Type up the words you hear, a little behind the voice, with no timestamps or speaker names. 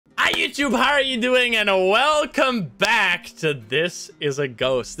YouTube, how are you doing? And welcome back to This Is a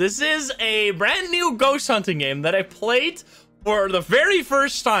Ghost. This is a brand new ghost hunting game that I played for the very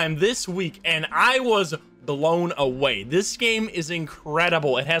first time this week, and I was blown away. This game is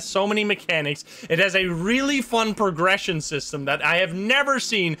incredible. It has so many mechanics. It has a really fun progression system that I have never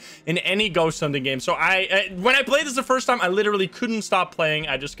seen in any ghost hunting game. So when I played this the first time, I literally couldn't stop playing.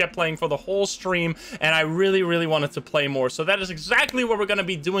 I just kept playing for the whole stream, and I really wanted to play more. So that is exactly what we're going to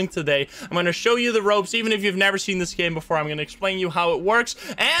be doing today. I'm going to show you the ropes. Even if you've never seen this game before, I'm going to explain you how it works.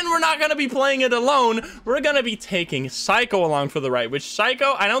 And we're not going to be playing it alone. We're going to be taking Psycho along for the ride, which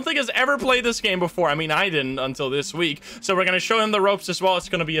Psycho, I don't think has ever played this game before. I mean, I didn't until this week, so we're gonna show him the ropes as well. It's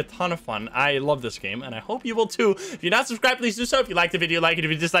gonna be a ton of fun. I love this game, and I hope you will too. If you're not subscribed, please do so. If you like the video, like it.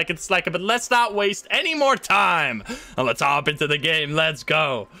 If you dislike it, dislike it. But let's not waste any more time, and let's hop into the game. Let's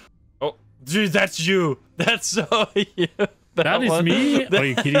go. Oh, dude, that's you. That's so you. That is me? Are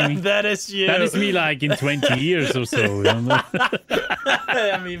you kidding me? That is you. That is me like in 20 years or so. You know?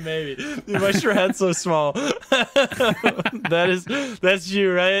 I mean, maybe. Why is your head so small? That's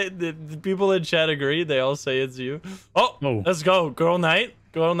you, right? The people in chat agree. They all say it's you. Oh, let's go. Girl night.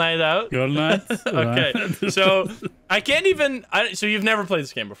 Girl night out. Girl night. Okay. So I can't even. So you've never played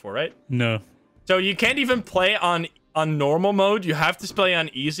this game before, right? No. So you can't even play on normal mode. You have to play on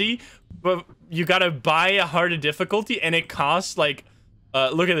easy, but you gotta buy a harder difficulty, and it costs like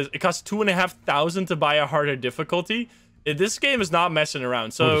look at this, it costs 2,500 to buy a harder difficulty. This game is not messing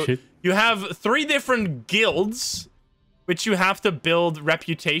around. So you have 3 different guilds which you have to build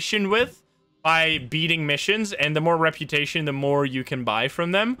reputation with by beating missions, and the more reputation, the more you can buy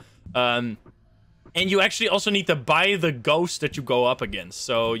from them. And you actually also need to buy the ghost that you go up against.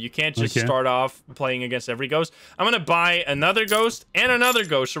 So you can't just start off playing against every ghost. I'm going to buy another ghost and another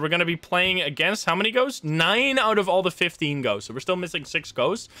ghost. So we're going to be playing against how many ghosts? 9 out of all the 15 ghosts. So we're still missing 6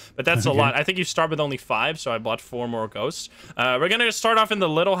 ghosts, but that's a lot. I think you start with only 5, so I bought 4 more ghosts. We're going to start off in the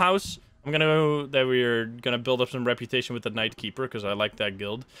little house. I'm gonna we're gonna build up some reputation with the Night Keeper because I like that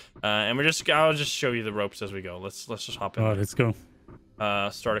guild. And I'll just show you the ropes as we go. Let's just hop in. Oh, let's go.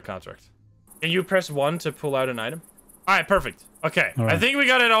 Start a contract. Can you press 1 to pull out an item? All right, perfect. Okay, all right. I think we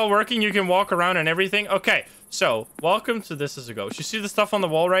got it all working. You can walk around and everything. Okay, so welcome to This Is a Ghost. You see the stuff on the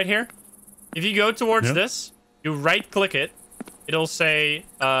wall right here? If you go towards this, you right-click it. It'll say,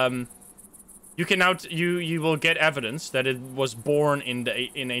 you can now you will get evidence that it was born in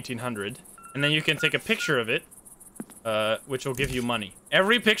 1800, and then you can take a picture of it, which will give you money.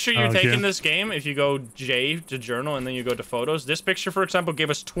 Every picture you take in this game, if you go J to journal and then you go to photos, this picture, for example,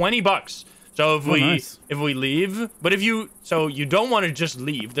 gave us 20 bucks. So if we leave, but if you don't want to just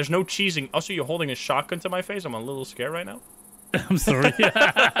leave, there's no cheesing. Also, you're holding a shotgun to my face. I'm a little scared right now. I'm sorry.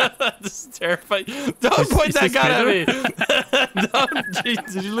 This is terrifying. Don't point that gun at me. Don't.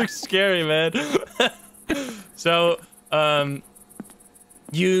 Geez, you look scary, man. So,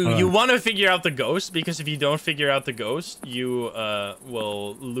 you want to figure out the ghost, because if you don't figure out the ghost, you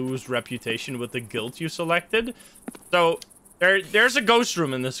will lose reputation with the guild you selected. So there's a ghost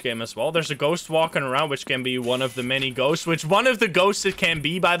room in this game as well. There's a ghost walking around, which can be one of the many ghosts. Which one of the ghosts it can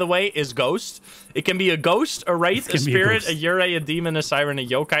be, by the way, is ghost. It can be a ghost, a wraith, a spirit, a yurei, a demon, a siren, a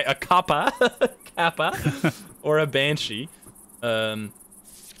yokai, a kappa, kappa, or a banshee. But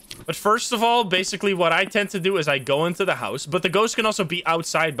first of all, basically what I tend to do is I go into the house, but the ghost can also be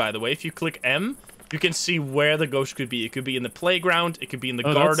outside, by the way. If you click M, you can see where the ghost could be. It could be in the playground, it could be in the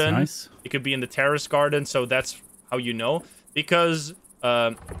garden, nice. It could be in the terrace garden, so that's how you know. Because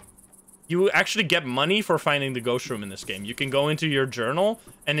you actually get money for finding the ghost room in this game. You can go into your journal,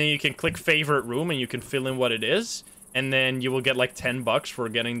 and then you can click favorite room, and you can fill in what it is, and then you will get like 10 bucks for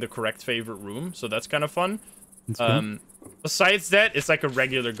getting the correct favorite room, so that's kind of fun. Besides that, it's like a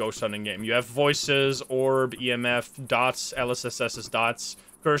regular ghost hunting game. You have voices, orb, EMF, dots, LSSS dots,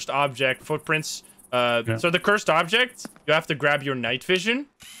 cursed object, footprints. So the cursed object, you have to grab your night vision,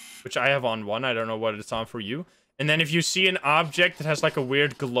 which I have on 1. I don't know what it's on for you. And then if you see an object that has like a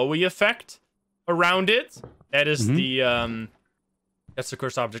weird glowy effect around it, that is that's the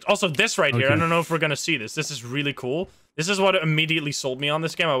cursed object. Also, this right here, I don't know if we're gonna see this. This is really cool. This is what immediately sold me on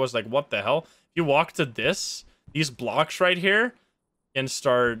this game. I was like, what the hell? If you walk to these blocks right here, and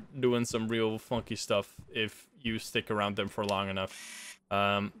start doing some real funky stuff if you stick around them for long enough.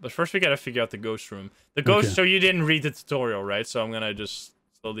 But first we gotta figure out the ghost room. The ghost, so you didn't read the tutorial, right? So I'm gonna just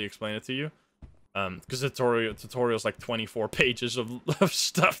slowly explain it to you. Because the tutorial is like 24 pages of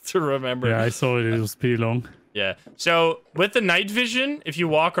stuff to remember. Yeah, I saw it. It was pretty long. Yeah. So with the night vision, if you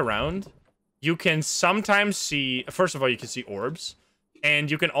walk around, you can sometimes see. First of all, you can see orbs.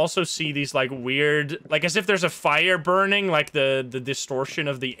 And you can also see these like weird, like as if there's a fire burning, like the distortion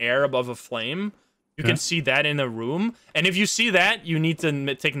of the air above a flame. You can see that in a room. And if you see that, you need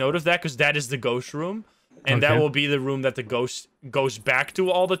to take note of that because that is the ghost room. And that will be the room that the ghost goes back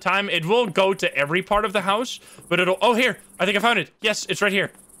to all the time. It will go to every part of the house, but it'll... Oh, here! I think I found it. Yes, it's right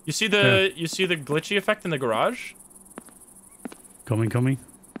here. You see the glitchy effect in the garage? Coming.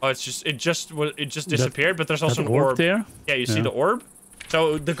 Oh, it just disappeared, but there's also an orb there. Yeah, you see the orb?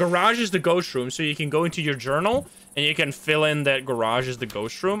 So the garage is the ghost room, so you can go into your journal, and you can fill in that garage is the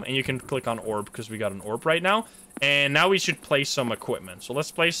ghost room, and you can click on orb, because we got an orb right now. And now we should place some equipment. So let's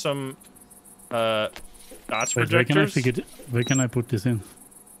place some... dots projectors. Where can I put this in?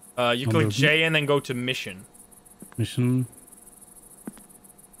 You click J and then go to mission. Mission.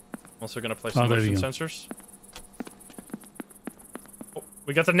 Also gonna place some motion sensors. Oh,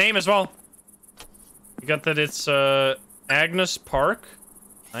 we got the name as well. We got that it's Agnes Park.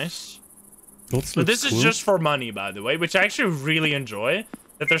 Nice. So this is just for money, by the way, which I actually really enjoy.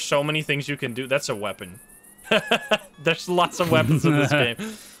 That there's so many things you can do. That's a weapon. There's lots of weapons in this game.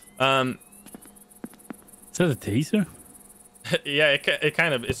 Is that a taser? Yeah, it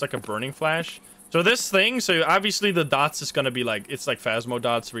kind of, it's like a burning flash. So this thing, so obviously the dots is gonna be like, it's like Phasmo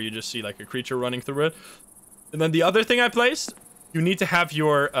dots where you just see like a creature running through it. And then the other thing I placed, you need to have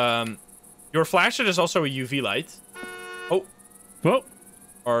your flashlight is also a UV light. Oh. Whoa.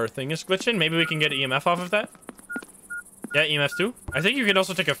 Our thing is glitching. Maybe we can get EMF off of that. Yeah, EMF too. I think you can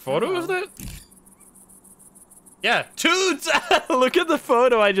also take a photo of that. Yeah, Toots! Look at the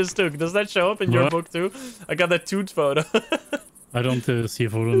photo I just took. Does that show up in your book too? I got that Toots photo. I don't see a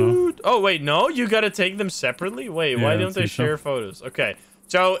photo now. Oh, wait, no? You gotta take them separately? Wait, why don't they share photos? Okay,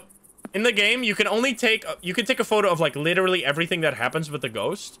 so in the game, you can only take... You can take a photo of, like, literally everything that happens with the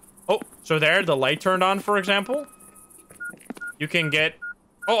ghost. Oh, so there, the light turned on, for example. You can get...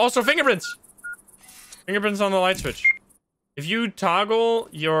 Oh, also fingerprints! Fingerprints on the light switch. If you toggle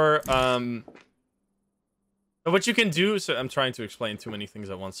your, what you can do, so I'm trying to explain too many things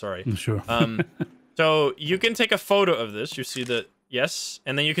at once, sorry. Sure. So you can take a photo of this, you see the, yes,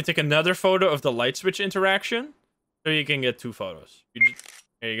 and then you can take another photo of the light switch interaction, so you can get 2 photos.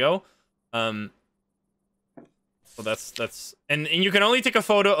 There you go. So that's, and you can only take a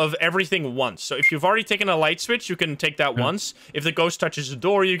photo of everything once. So if you've already taken a light switch, you can take that once. If the ghost touches the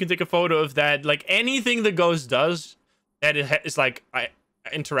door, you can take a photo of that. Like anything the ghost does that is like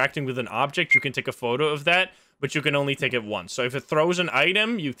interacting with an object, you can take a photo of that. But you can only take it once. So if it throws an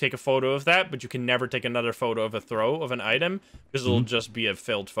item, you take a photo of that, but you can never take another photo of a throw of an item because it'll just be a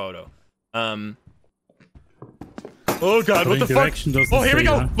filled photo. Oh god, what the fuck? Oh, here we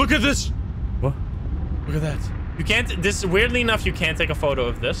go. Look at this. What? Look at that. You can't. This weirdly enough, you can't take a photo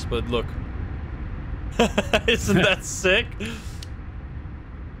of this, but look. Isn't that sick?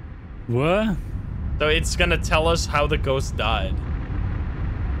 What? So it's gonna tell us how the ghost died.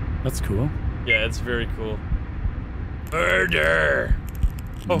 That's cool. Yeah, it's very cool. Murder!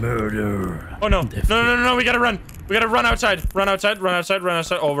 Oh. Murder. Oh no. No, we gotta run. We gotta run outside. Run outside.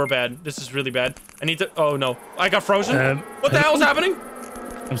 Oh, we're bad. This is really bad. I need to... Oh no. I got frozen. What the hell's happening?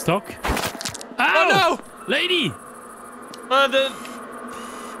 I'm stuck. Ow! Oh no! Lady!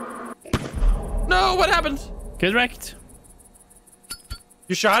 No, what happened? Get wrecked.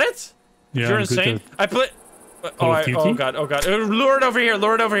 You shot it? Yeah, you're insane. I put... Oh god. Lure it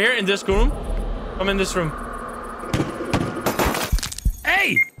over here in this room. I'm in this room.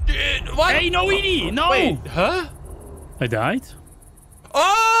 Hey! What? Hey, no, Edie! No! Wait, huh? I died?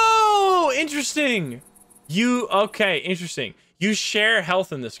 Oh, interesting. Okay, interesting. You share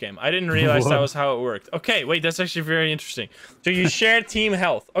health in this game. I didn't realize that was how it worked. Okay, wait, that's actually very interesting. So you share team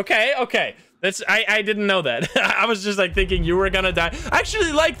health. Okay. That's I didn't know that. I was just like thinking you were gonna die. I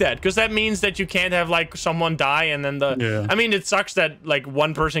actually like that because that means that you can't have like someone die and then the. Yeah. I mean, it sucks that like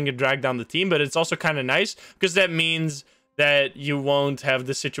one person can drag down the team, but it's also kind of nice because that means that you won't have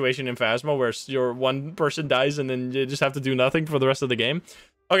the situation in Phasmo where your one person dies and then you just have to do nothing for the rest of the game.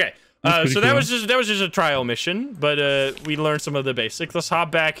 Okay. So that was just a trial mission, but we learned some of the basics. Let's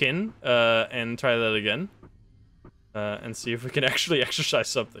hop back in and try that again, and see if we can actually exercise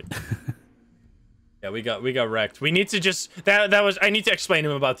something. Yeah, we got wrecked. We need to just I need to explain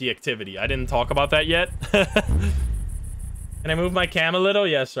to him about the activity. I didn't talk about that yet. Can I move my cam a little?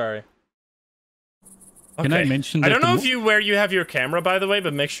 Yeah, sorry. Okay. Can I mention that I don't know where you have your camera, by the way,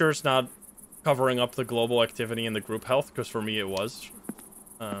 but make sure it's not covering up the global activity and the group health, because for me it was.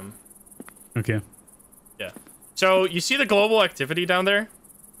 Okay. Yeah. So you see the global activity down there?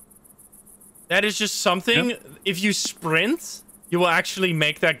 That is just something. Yep. If you sprint, you will actually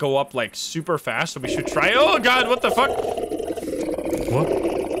make that go up like super fast. So we should try. Oh god, what the fuck? What?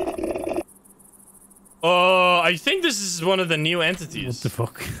 Oh, I think this is one of the new What entities. the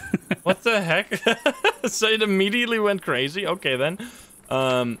fuck? What the heck? So it immediately went crazy. Okay, then.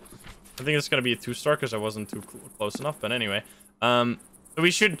 I think it's gonna be a 2-star because I wasn't too close enough. But anyway, we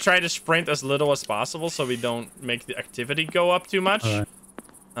should try to sprint as little as possible so we don't make the activity go up too much. Alright.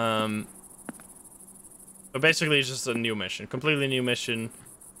 So basically, it's just a new mission, completely new mission.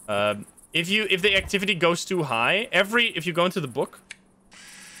 If the activity goes too high, if you go into the book,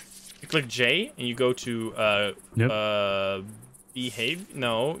 you click J and you go to behave.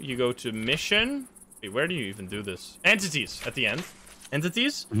 No, you go to mission. Wait, where do you even do this? Entities at the end.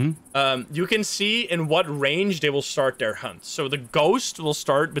 Entities. You can see in what range they will start their hunt. So the ghost will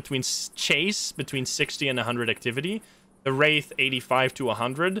start between chase between 60 and 100 activity. The wraith 85 to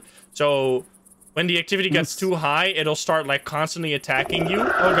 100. So when the activity gets too high, it'll start like constantly attacking you. Oh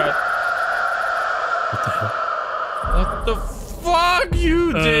god. What the hell? What the fuck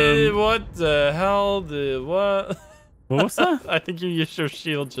you did? What the hell did what? What was that? I think you used your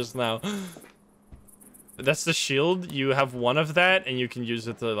shield just now. That's the shield. You have one of that, and you can use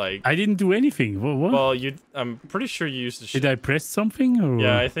it to like. I didn't do anything. What? Well, I'm pretty sure you used the shield. Did I press something? Or...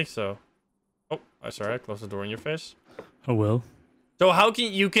 Yeah, I think so. Oh, sorry, I closed the door in your face. Oh well. So how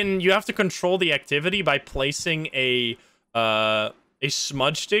you have to control the activity by placing a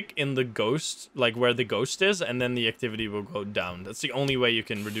smudge stick in the ghost, like where the ghost is, and then the activity will go down. That's the only way you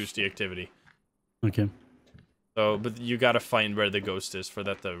can reduce the activity. Okay. So, but you gotta find where the ghost is for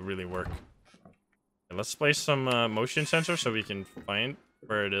that to really work. Okay, let's place some motion sensor so we can find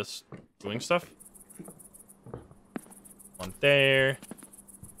where it is doing stuff. One there.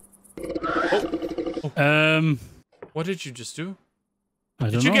 Oh. What did you just do? I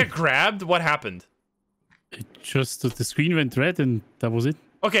don't know. Did you get grabbed? What happened? It just the screen went red and that was it.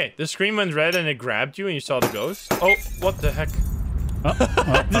 Okay, the screen went red and it grabbed you and you saw the ghost. Oh, what the heck?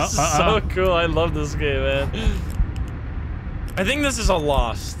 This is so cool. I love this game, man. I think this is a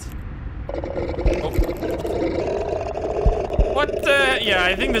Lost. Oh. What the? Yeah,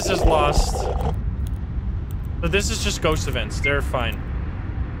 I think this is Lost. But this is just ghost events. They're fine.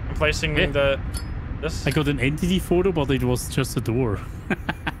 I'm placing this. I got an entity photo, but it was just a door.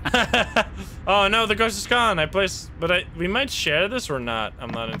 Oh no, the ghost is gone. We might share this or not. I'm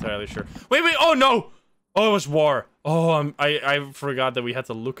not entirely sure. Wait. Oh no! Oh, it was war. Oh, I forgot that we had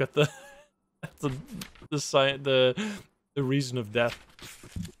to look at the the reason of death.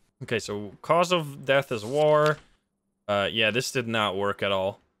 Okay, so cause of death is war. Yeah, this did not work at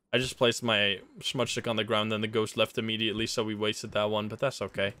all. I just placed my smudge stick on the ground, then the ghost left immediately, so we wasted that one, but that's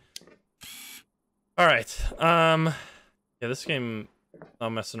okay. All right. Yeah, this game,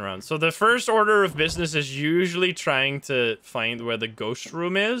 I'm messing around. So the first order of business is usually trying to find where the ghost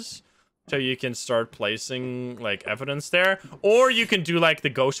room is, so you can start placing like evidence there, or you can do like the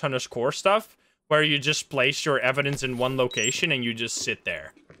Ghost Hunters core stuff, where you just place your evidence in one location and you just sit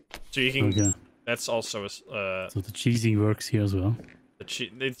there. So you can. Okay. That's also. So the cheesing works here as well.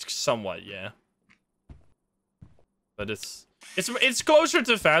 It's somewhat, yeah. But it's closer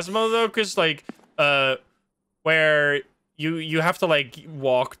to Phasmo though, because like where you have to like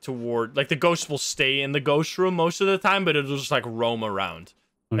walk toward, like the ghost will stay in the ghost room most of the time, but it'll just like roam around.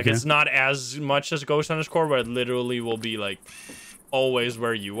 Okay. Like it's not as much as Ghost Hunters core, where it literally will be like always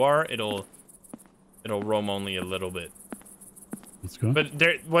where you are. It'll roam only a little bit. Let's go. But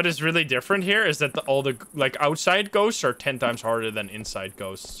what is really different here is that all the like outside ghosts are 10 times harder than inside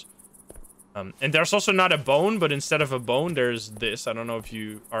ghosts. And there's also not a bone, but instead of a bone, there's this. I don't know if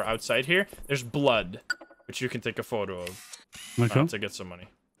you are outside here. There's blood, which you can take a photo of. Okay. To get some money.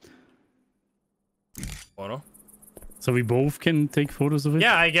 Photo. So we both can take photos of it?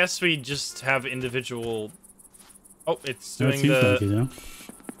 Yeah, I guess we just have individual. Oh, it's doing doing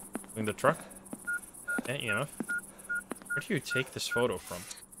the truck. Yeah, EMF. Where do you take this photo from?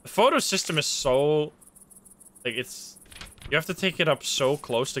 The photo system is so like you have to take it up so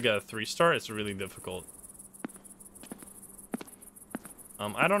close to get a 3-star. It's really difficult.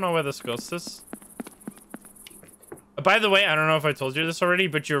 I don't know where this ghost is. By the way, I don't know if I told you this already,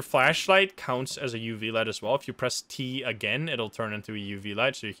 but your flashlight counts as a UV light as well. If you press T again, it'll turn into a UV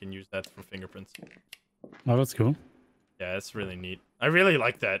light, so you can use that for fingerprints. Oh, that's cool. Yeah, it's really neat. I really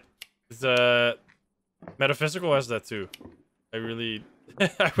like that. Metaphysical has that too. I really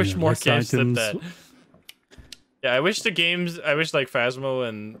I wish more games did that. Yeah, I wish like Phasmo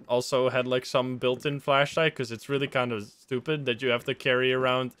and also had like some built-in flashlight, because it's really kind of stupid that you have to carry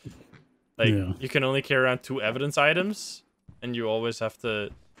around you can only carry around 2 evidence items and you always have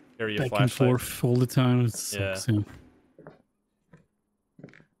to carry your flashlight. Back and forth all the time. It sucks, yeah.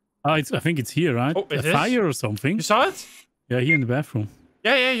 I think it's here, right? Oh, a fire or something. You saw it? Yeah, here in the bathroom.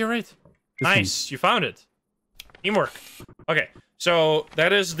 Yeah, you're right. Nice, you found it. Teamwork. Okay, so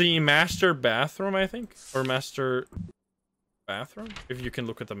that is the master bathroom, I think, or master bathroom. If you can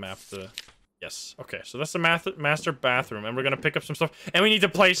look at the map, yes. Okay, so that's the master bathroom, and we're gonna pick up some stuff, and we need to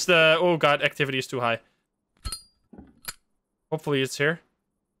place the. Oh god, activity is too high. Hopefully, it's here.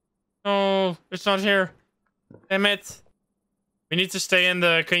 Oh, it's not here. Damn it. We need to stay in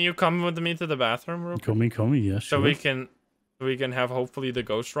the. Can you come with me to the bathroom real quick? Coming, yeah, sure. So we can have hopefully the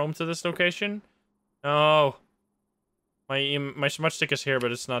ghost roam to this location. No. My smudge stick is here,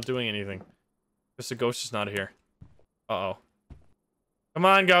 but it's not doing anything. Because the ghost is not here. Uh-oh. Come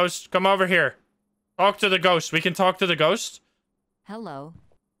on, ghost. Come over here. Talk to the ghost. We can talk to the ghost. Hello.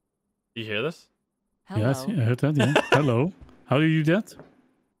 Do you hear this? Hello. Yes, I heard that, yeah. Hello. How do you do that?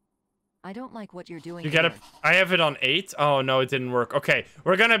 I don't like what you're doing. You gotta. I have it on 8. Oh no, it didn't work. Okay,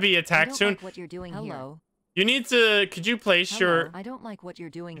 we're gonna be attacked soon. Like what you're doing. Hello. You need to. Could you place your? I don't like what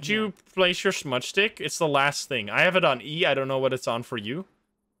you're doing. Could you place your smudge stick? It's the last thing. I have it on E. I don't know what it's on for you.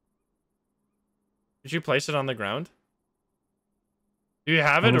 Did you place it on the ground? Do you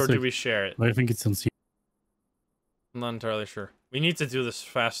have it, or do we share it? I think it's on C. I'm not entirely sure. We need to do this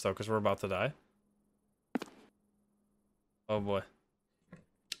fast though, because we're about to die. Oh boy.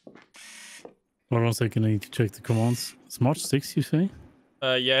 Or else I can need to check the commands. Smudge sticks, you say?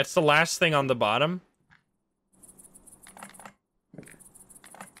 Yeah, it's the last thing on the bottom.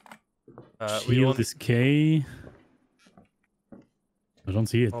 Shield is K. I don't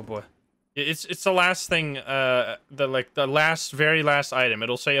see it. Oh boy. It's the last thing, the very last item.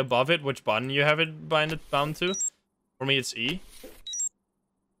 It'll say above it which button you have it bound to. For me, it's E.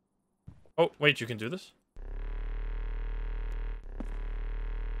 Oh, wait, you can do this?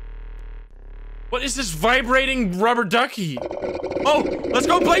 What is this vibrating rubber ducky? Oh, let's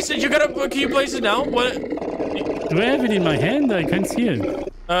go place it. Can you place it now? What? Do I have it in my hand? I can't see it.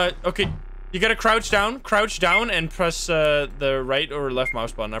 Okay. You gotta crouch down, and press the right or left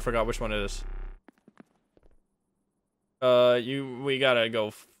mouse button. I forgot which one it is. We gotta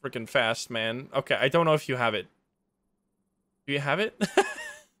go freaking fast, man. Okay, I don't know if you have it. Do you have it?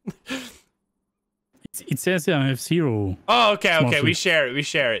 It says I have 0. Oh, okay. We share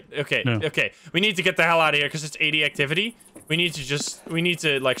it. Okay, no. Okay. We need to get the hell out of here because it's 80 activity. We need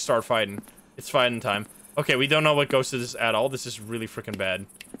to like start fighting. It's fighting time. Okay, we don't know what ghost is at all. This is really freaking bad.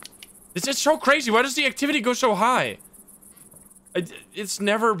 It's so crazy. Why does the activity go so high? It's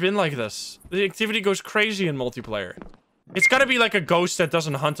never been like this. The activity goes crazy in multiplayer. It's gotta be like a ghost that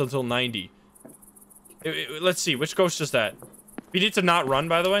doesn't hunt until 90. Let's see, which ghost is that? We need to not run,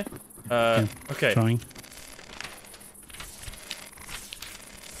 by the way. Okay. Trying.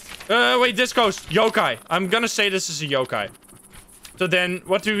 Wait, this ghost. Yokai. I'm gonna say this is a yokai. So then,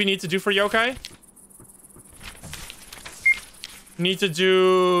 what do we need to do for yokai? Need to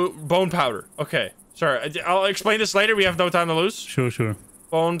do bone powder. Okay. Sorry, I'll explain this later. We have no time to lose. Sure.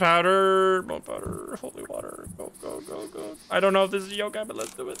 Bone powder, holy water. Go. I don't know if this is a yokai, but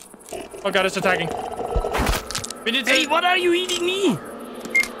let's do it. Oh god, it's attacking. We need to... Hey, what are you eating me?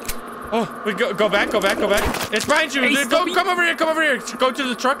 Oh, we go back. It's behind you. Hey, Come over here. Go to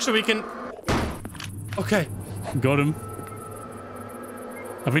the truck so we can... Okay. Got him.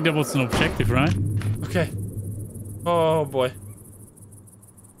 I think that was an objective, right? Okay. Oh boy.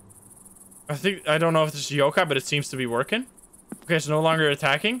 I don't know if this is yokai, but it seems to be working. Okay, it's no longer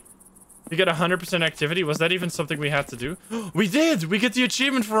attacking. You get 100% activity. Was that even something we had to do? We did! We get the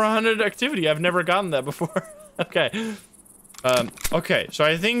achievement for 100 activity. I've never gotten that before. Okay. Okay, so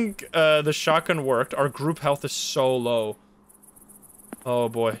I think the shotgun worked. Our group health is so low. Oh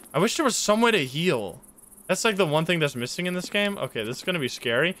boy. I wish there was some way to heal. That's like the one thing that's missing in this game. Okay, this is gonna be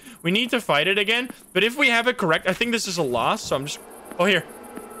scary. We need to fight it again, but if we have it correct, I think this is a loss, so I'm just... Oh, here.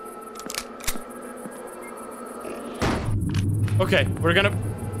 Okay, we're gonna...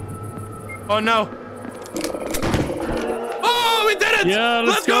 Oh, no. Oh, we did it! Yeah,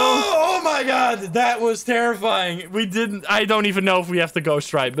 let's go! Oh my god, that was terrifying. We didn't... I don't even know if we have to go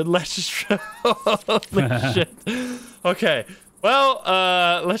straight, but let's just... Holy shit. Okay. Well,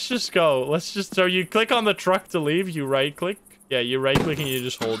 let's just go. So you click on the truck to leave, you right click. Yeah, you right click and you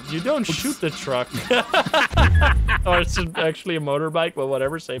just hold. You don't shoot the truck. Or it's actually a motorbike, but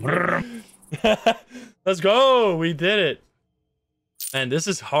whatever, same thing. Let's go, we did it. Man, this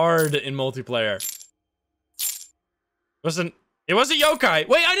is hard in multiplayer. It was a yokai.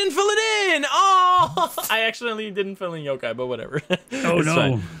 Wait, I didn't fill it in. Oh, I accidentally didn't fill in yokai, but whatever. Oh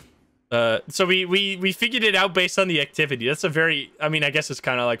no. Fine. So we figured it out based on the activity. That's a very, I mean, I guess it's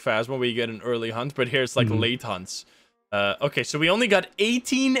kind of like Phasma where you get an early hunt, but here it's like late hunts. Okay, so we only got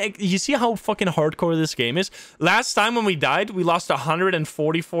 18. You see how fucking hardcore this game is? Last time when we died, we lost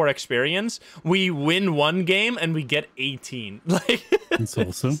 144 experience. We win one game and we get 18. Like, That's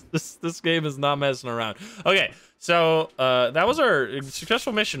awesome. This game is not messing around. Okay, so that was our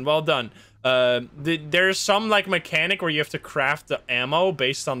successful mission. Well done. There's some like mechanic where you have to craft the ammo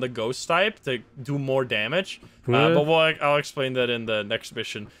based on the ghost type to do more damage. But I'll explain that in the next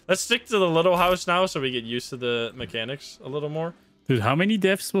mission. Let's stick to the little house now so we get used to the mechanics a little more. Dude, how many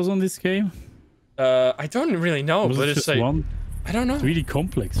deaths was on this game? I don't really know, Was but it it's just like one? I don't know. It's really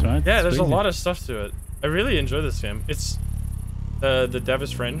complex, right? Yeah, It's there's a crazy. lot of stuff to it. I really enjoy this game. It's the dev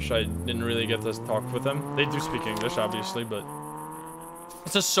is French. I didn't really get to talk with them. They do speak English, obviously, but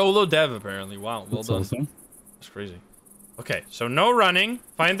it's a solo dev apparently. Wow, well That's done. awesome. That's crazy. Okay, so no running.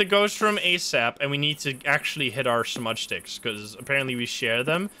 Find the ghost room ASAP, and we need to actually hit our smudge sticks because apparently we share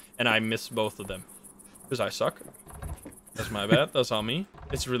them, and I missed both of them because I suck. That's my bad. That's on me.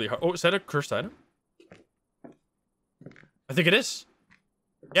 It's really hard. Oh, is that a cursed item? I think it is.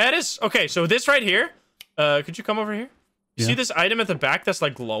 Yeah, it is. Okay, so this right here. Could you come over here? You see this item at the back that's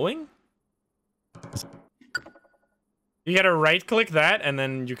like glowing? You gotta right-click that, and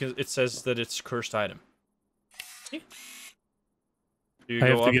then you can. It says that it's cursed item. See? You I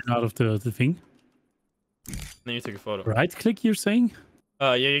have go to up, get out of the thing. then you take a photo. Right click, you're saying?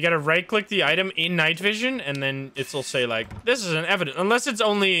 Yeah, you gotta right-click the item in night vision, and then it'll say like, "This is an evidence." Unless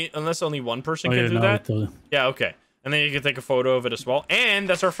only one person can do now that. it, Yeah, okay. And then you can take a photo of it as well. And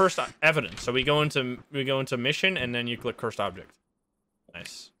that's our first evidence. So we go into mission, and then you click cursed object.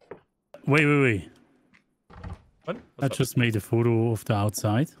 Nice. Wait. What? I What's up? just made a photo of the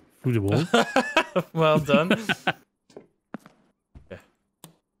outside through the wall. Well done. Okay.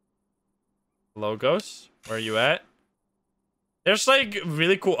 Logos, where are you at? There's like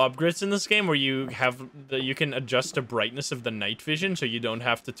really cool upgrades in this game where you can adjust the brightness of the night vision so you don't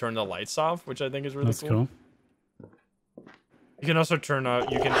have to turn the lights off, which I think is really Let's cool. go. You can also turn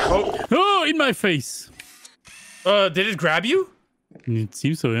out. You can. Oh, in my face! Did it grab you? It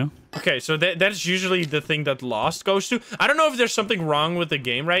seems so, yeah. Okay, so that's usually the thing that Lost goes to. I don't know if there's something wrong with the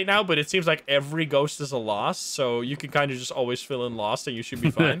game right now, but it seems like every ghost is a Lost, so you can kind of just always fill in Lost and you should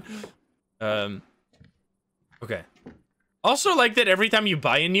be fine. Okay. Also, like that every time you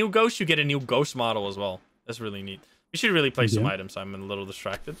buy a new ghost, you get a new ghost model as well. That's really neat. We should really play some items. I'm a little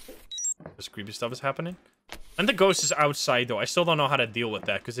distracted. This creepy stuff is happening. And the ghost is outside, though. I still don't know how to deal with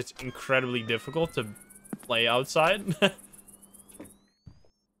that, because it's incredibly difficult to play outside.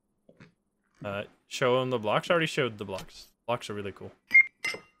 Show him the blocks. I already showed the blocks. Blocks are really cool.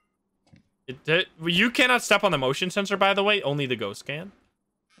 You cannot step on the motion sensor, by the way. Only the ghost can.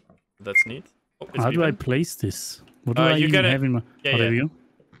 That's neat. Oh, it's How do I beeping. place this? What do I you even gotta- have in my... yeah, oh, there yeah. we go.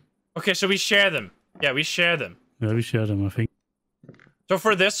 Okay, so we share them. Yeah, we share them. Yeah, we share them, I think. So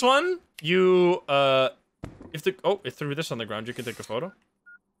for this one, you if the it threw this on the ground, you can take a photo.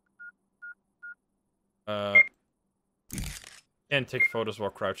 And take photos while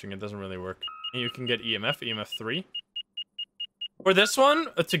crouching. It doesn't really work. And you can get EMF 3. For this one,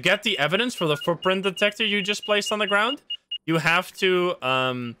 to get the evidence for the footprint detector you just placed on the ground, you have to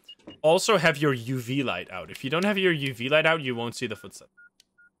also have your UV light out. If you don't have your UV light out, you won't see the footstep.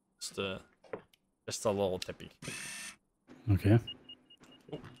 Just a little tippy. Okay.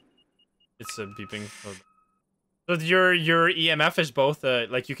 It's a beeping. So your EMF is both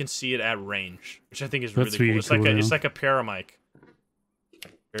like you can see it at range, which I think is That's really cool. really It's like cool, it's like a paramic.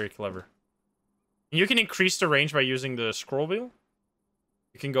 Very clever. And you can increase the range by using the scroll wheel.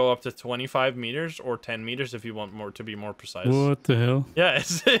 You can go up to 25 meters or 10 meters if you want more to be more precise. What the hell? Yeah,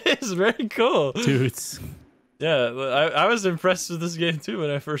 it's very cool. Dude. Yeah, I was impressed with this game too when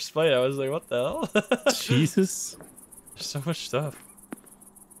I first played. I was like, what the hell? Jesus. There's so much stuff.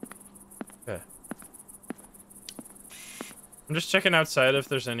 Okay. I'm just checking outside if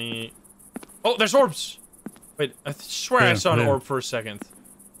there's any... Oh, there's orbs! Wait, I swear I saw an orb for a second.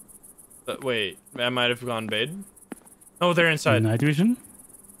 But wait, I might have gone bait. Oh, they're inside. Night vision?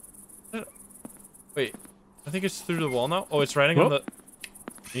 Wait, I think it's through the wall now. Oh, it's riding on the...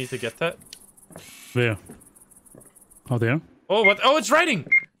 You need to get that? Where? Oh, there? Oh, what? Oh, it's riding!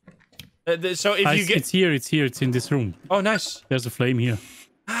 So if you get... It's here, it's in this room. Oh, nice. There's a flame here.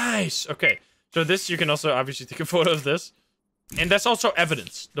 Nice. Okay. So this, you can also obviously take a photo of this. And that's also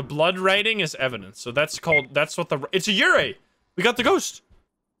evidence. The blood writing is evidence. So that's what it's a Yurei! We got the ghost!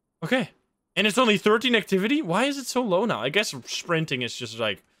 Okay. And it's only 13 activity? Why is it so low now? I guess sprinting is just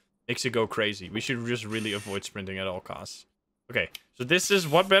like, makes it go crazy. We should just really avoid sprinting at all costs. Okay. So this is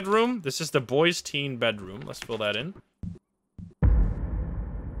what bedroom? This is the boys' teen bedroom. Let's fill that in.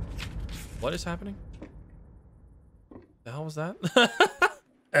 What is happening? The hell was that?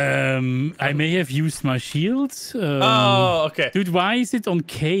 I may have used my shield. Oh, okay. Dude, why is it on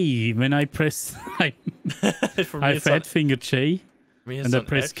K when I press... I For me, have it's fat on, finger J for me, it's and I on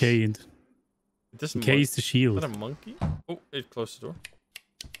press X. K and This K is the is shield. that a monkey? Oh, it closed the door.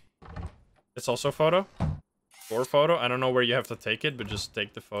 It's also photo. Or photo. I don't know where you have to take it, but just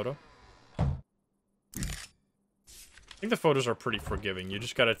take the photo. I think the photos are pretty forgiving. You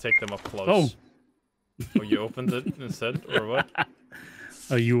just gotta take them up close. Oh. Oh, you opened it instead, or what?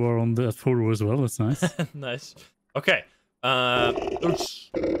 Oh, you are on that photo as well. That's nice. Nice. Okay. Oops.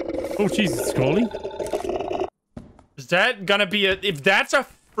 Oh, jeez, it's crawling. Is that gonna be a... If that's a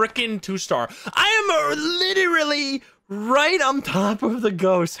freaking 2-star, I am literally right on top of the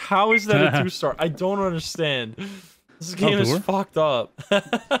ghost. How is that a 2-star? I don't understand. This game is fucked up.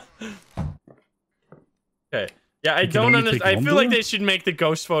 Okay. Yeah, I don't understand. I feel like they should make the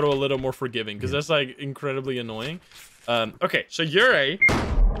ghost photo a little more forgiving, because that's like incredibly annoying. Okay, so Yurei...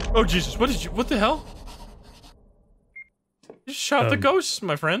 Oh, Jesus, what the hell? You shot the ghost,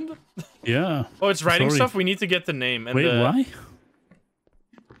 my friend. Yeah. Oh, it's writing stuff? We need to get the name. And wait, why?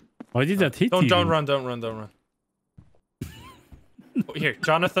 Why did that hit you? Don't run. Oh, here,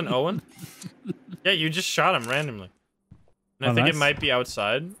 Jonathan Owen. Yeah, you just shot him randomly. And I think it might be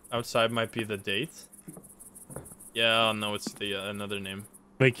outside. Outside might be the date. Yeah, no, it's the another name.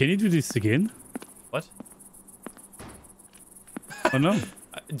 Wait, can you do this again? What? Oh, no.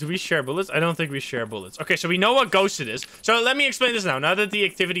 Do we share bullets? I don't think we share bullets. Okay, so we know what ghost it is. So let me explain this now. Now that the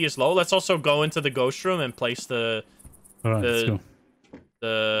activity is low, let's also go into the ghost room and place the... Alright, let's go.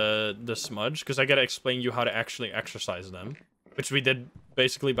 The smudge, because I gotta explain you how to actually exercise them, which we did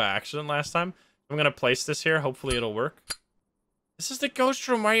basically by accident last time. I'm gonna place this here. Hopefully it'll work. This is the ghost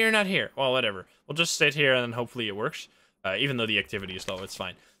room. Why you're not here? Well, whatever. We'll just sit here and then hopefully it works. Even though the activity is low, it's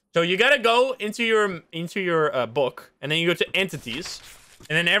fine. So you gotta go into your book, and then you go to entities,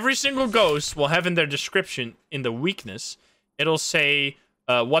 and then every single ghost will have in their description, in the weakness, it'll say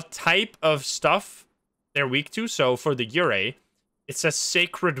what type of stuff they're weak to. So for the Yurei, it says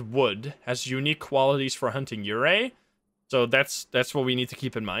sacred wood has unique qualities for hunting Yurei. So that's what we need to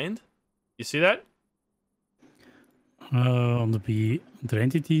keep in mind. You see that? On the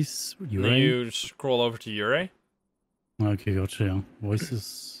entities, Yurei. Then you scroll over to Yurei. Okay, gotcha. Yeah.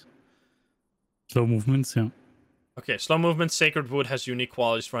 Voices, slow movements. Yeah. Okay, slow movement, sacred wood has unique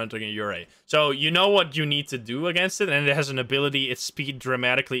qualities for hunting a Yurei. So you know what you need to do against it, and it has an ability. Its speed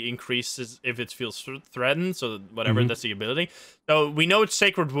dramatically increases if it feels threatened. So whatever, that's the ability. So we know it's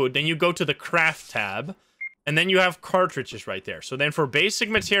sacred wood. Then you go to the craft tab, and then you have cartridges right there. So then for basic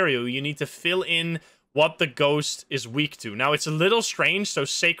material, you need to fill in what the ghost is weak to. Now, it's a little strange, so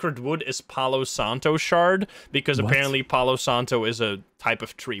sacred wood is Palo Santo shard, because apparently Palo Santo is a type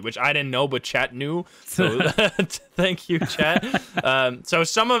of tree, which I didn't know, but chat knew. So thank you, chat. So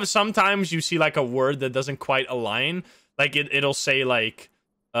sometimes you see like a word that doesn't quite align. Like it'll say like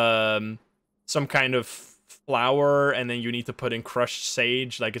some kind of flower, and then you need to put in crushed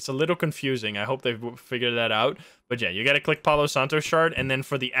sage. Like, it's a little confusing. I hope they've figured that out. But yeah, you gotta click Palo Santo shard, and then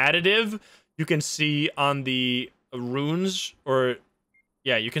for the additive, you can see on the runes, or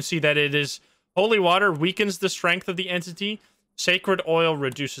yeah, you can see that it is holy water weakens the strength of the entity, sacred oil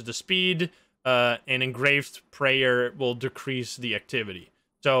reduces the speed, and engraved prayer will decrease the activity.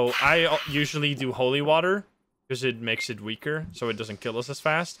 So I usually do holy water because it makes it weaker, so it doesn't kill us as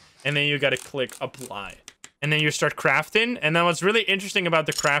fast. And then you gotta click apply, and then you start crafting. And then what's really interesting about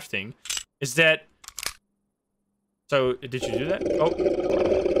the crafting is that... So did you do that? Oh,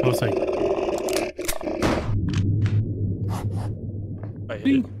 I was like, I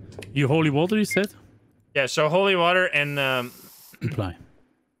hit it. You holy water, you said? Yeah, so holy water and Apply.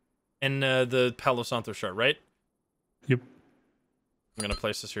 and the Palo Santo shard, right? Yep. I'm gonna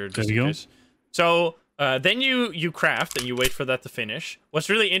place this here just There in you case. So then you craft and you wait for that to finish. What's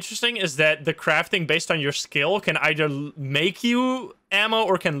really interesting is that the crafting based on your skill can either make you ammo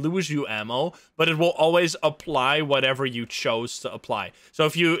or can lose you ammo, but it will always apply whatever you chose to apply. So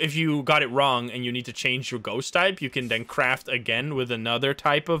if you got it wrong and you need to change your ghost type, you can then craft again with another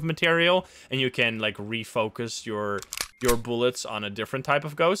type of material, and you can like refocus your bullets on a different type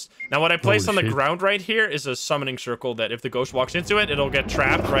of ghost. Now what I placed on the ground right here is a summoning circle that if the ghost walks into it, it'll get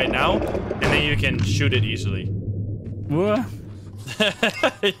trapped right now, and then you can shoot it easily. What?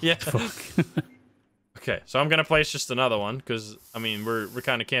 Yeah. Fuck. Okay, so I'm gonna place just another one, because, I mean, we're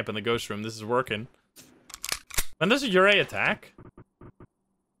kind of camping the ghost room. This is working. When does a Yurei attack?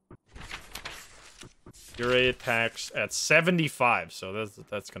 Yurei attacks at 75, so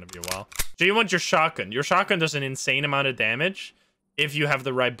that's gonna be a while. So you want your shotgun. Your shotgun does an insane amount of damage. if you have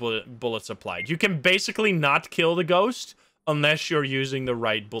the right bullets applied. You can basically not kill the ghost unless you're using the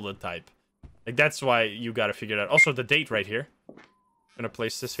right bullet type. Like, that's why you gotta figure it out. Also, the date right here. I'm gonna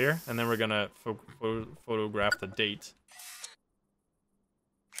place this here, and then we're gonna photograph the date.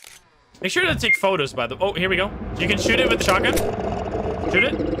 Make sure to take photos, by the... Oh, here we go. You can shoot it with the shotgun. Shoot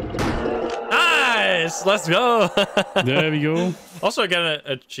it. Nice! Let's go! There we go. Also, I got an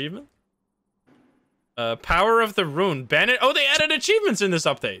achievement. Power of the Rune. Bandit. Oh, they added achievements in this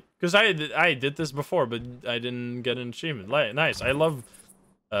update. Because I did this before, but I didn't get an achievement. Nice. I love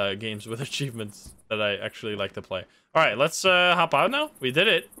games with achievements that I actually like to play. All right, let's hop out now. We did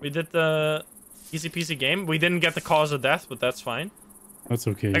it. We did the easy peasy game. We didn't get the cause of death, but that's fine. That's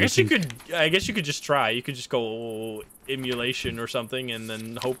okay. I guess you could just try. You could just go emulation or something and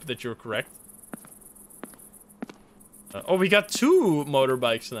then hope that you're correct. Oh, we got 2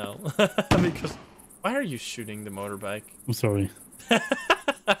 motorbikes now. Because why are you shooting the motorbike? I'm sorry.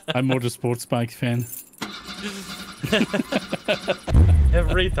 I'm more the sports bike fan.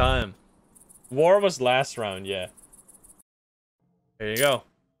 Every time. War was last round, yeah. There you go.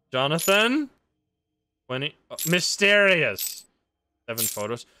 Jonathan. 20. Oh, mysterious. 7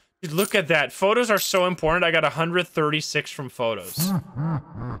 photos. Dude, look at that. Photos are so important. I got 136 from photos.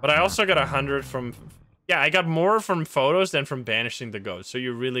 But I also got 100 from... Yeah, I got more from photos than from banishing the ghost. So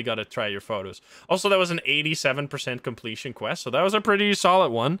you really got to try your photos. Also, that was an 87% completion quest. So that was a pretty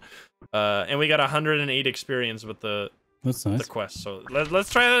solid one. And we got 108 experience with the... That's nice. The quest. So let's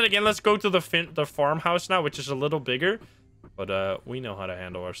try that again. Let's go to the farmhouse now, which is a little bigger. But we know how to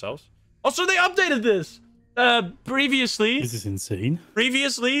handle ourselves. Also, they updated this! Previously... This is insane.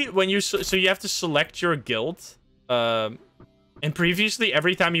 Previously, when you... So you have to select your guild. And previously,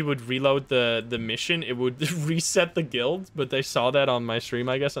 every time you would reload the mission, it would reset the guild. But they saw that on my stream,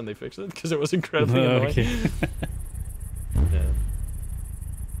 I guess, and they fixed it. Because it was incredibly annoying. Okay. Yeah.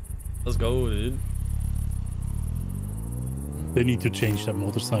 Let's go, dude. They need to change that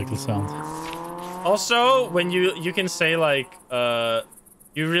motorcycle sound. Also, when you can say, like,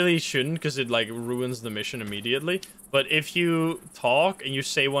 you really shouldn't, because it, like, ruins the mission immediately. But if you talk and you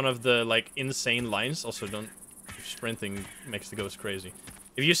say one of the, like, insane lines, also don't... Sprinting makes the ghost crazy.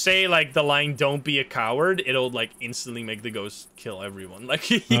 If you say, like, the line, don't be a coward, it'll, like, instantly make the ghost kill everyone. Like,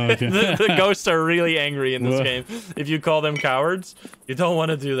 okay. the ghosts are really angry in this game. If you call them cowards, you don't want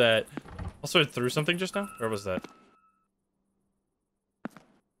to do that. Also, it threw something just now? Where was that?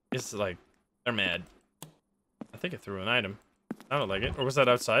 It's like, they're mad. I think it threw an item. I don't like it. Or was that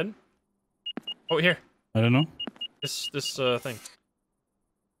outside? Oh, here. I don't know. This thing.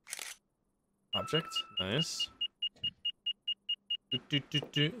 Object. Nice. 3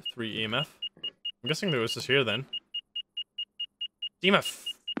 EMF. I'm guessing there was this here then. EMF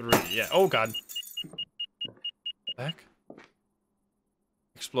 3. Yeah. Oh god. Back.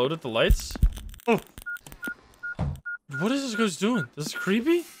 Exploded the lights. Oh. What is this ghost doing? This is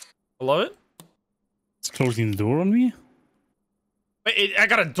creepy. I love it. It's closing the door on me. Wait, I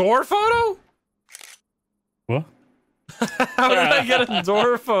got a door photo? What? How did I get a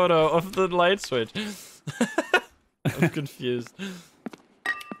door photo of the light switch? I'm confused.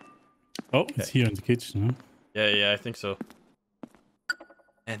 Oh, it's here in the kitchen, huh? Yeah, I think so.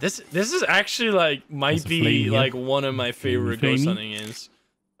 And this is actually like might be flame, like one of my favorite ghost hunting games.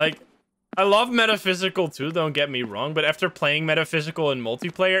 Like, I love Metaphysical too, don't get me wrong, but after playing Metaphysical in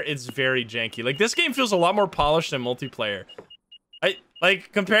multiplayer, it's very janky. Like, this game feels a lot more polished than multiplayer.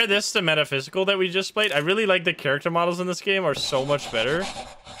 Like, compare this to Metaphysical that we just played. I really like the character models in this game are so much better.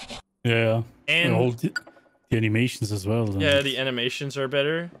 Yeah. And all the animations as well. Yeah, the animations are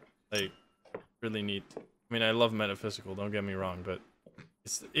better. Like, really neat. I mean, I love Metaphysical, don't get me wrong, but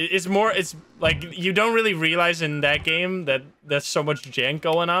it's more, it's like, you don't really realize in that game that there's so much jank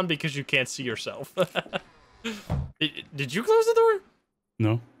going on because you can't see yourself. Did you close the door?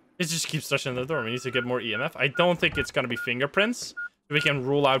 No. It just keeps touching the door. We need to get more EMF. I don't think it's gonna be fingerprints. We can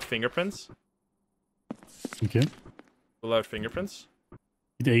rule out fingerprints. Okay. Rule out fingerprints.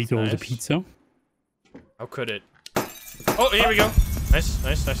 It ate all the Nice. pizza. How could it? Oh, here we go. Nice,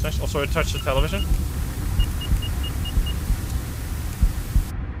 nice, nice, nice. Also, it touched the television.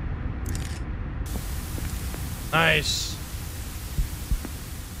 Nice.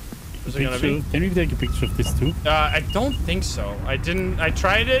 Where's it gonna be? Can we take a picture of this too? I don't think so. I didn't. I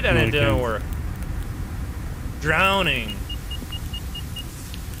tried it and it didn't work. Drowning.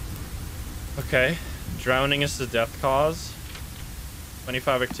 Okay. Drowning is the death cause.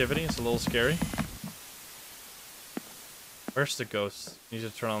 25 activity. It's a little scary. Where's the ghost? You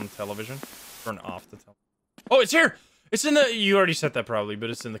need to turn on the television. Turn off the television. Oh, it's here! It's in the... You already said that probably, but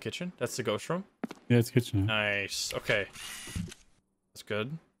it's in the kitchen. That's the ghost room. Yeah, it's kitchen. Nice. Okay. That's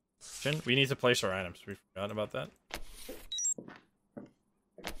good. We need to place our items. We forgot about that.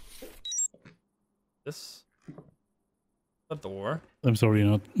 This. The door. I'm sorry,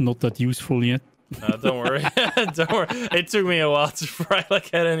 not that useful yet. No, don't worry. Don't worry. It took me a while before I like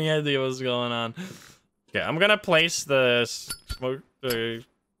had any idea what was going on. Okay, I'm gonna place the smudge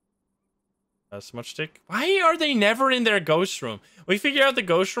stick. Why are they never in their ghost room? We figure out the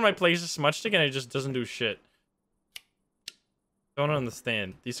ghost room, I place a smudge stick, and it just doesn't do shit. Don't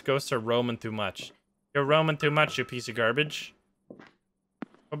understand. These ghosts are roaming too much. You're roaming too much, you piece of garbage.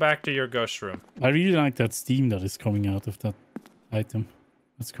 Go back to your ghost room. I really like that steam that is coming out of that item.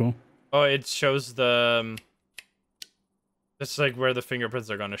 That's cool. Oh, it shows the... That's like where the fingerprints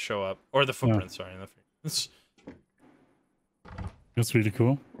are going to show up. Or the footprints, sorry. The fingerprints. That's really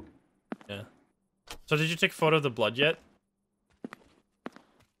cool. Yeah. So did you take a photo of the blood yet?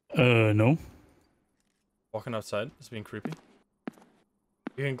 No. Walking outside. It's being creepy.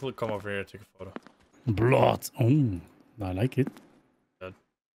 You can come over here and take a photo. Blood. Oh, I like it. Good.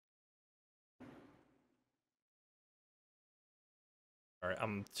 Alright,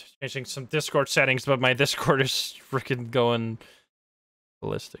 I'm changing some Discord settings, but my Discord is freaking going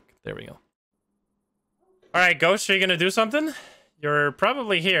ballistic. There we go. Alright, Ghost, are you gonna do something? You're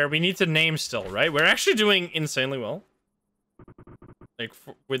probably here. We need to name still, right? We're actually doing insanely well. Like,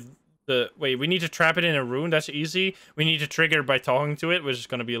 with the... Wait, we need to trap it in a room. That's easy. We need to trigger by talking to it, which is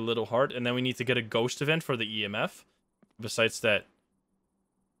gonna be a little hard. And then we need to get a ghost event for the EMF. Besides that...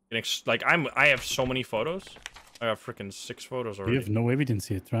 Like, I have so many photos. I got freaking 6 photos already. We have no evidence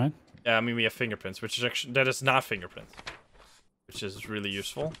yet, right? Yeah, I mean, we have fingerprints, which is actually... That is not fingerprints. Which is really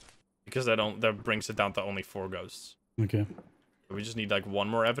useful. Because that brings it down to only 4 ghosts. Okay. We just need like 1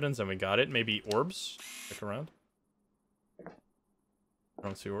 more evidence and we got it. Maybe orbs. Stick around. I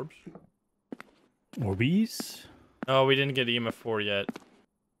don't see orbs. Orbeez? Oh, we didn't get EMF 4 yet.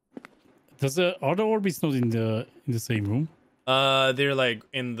 Are the Orbeez not in the same room? They're like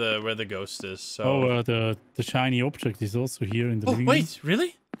in the where the ghost is. So. Oh, the shiny object is also here in the living room. Wait,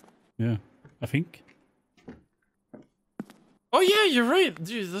 really? Yeah, I think. Oh yeah, you're right.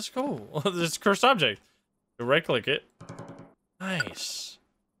 Dude, that's cool. This cursed object. You right click it. Nice.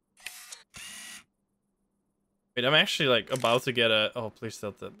 Wait, I'm actually like about to get a... Oh, please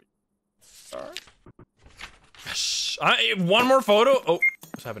don't that. Yes. 1 more photo. Oh,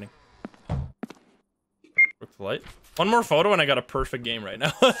 what's happening? Work the light. 1 more photo and I got a perfect game right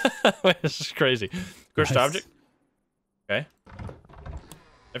now. This is crazy. Cursed object. Okay.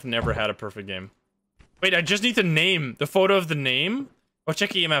 I've never had a perfect game. Wait, I just need to name the photo of the name. Oh,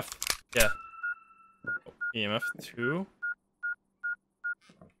 check EMF. Yeah. Oh, EMF 2.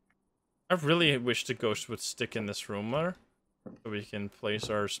 I really wish the ghost would stick in this room more. So we can place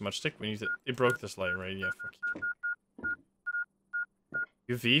our smudge stick. We need to... It broke this light, right? Yeah, fuck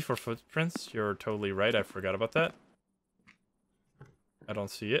you. UV for footprints. You're totally right. I forgot about that. I don't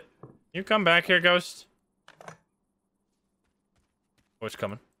see it. You come back here, ghost. Oh, it's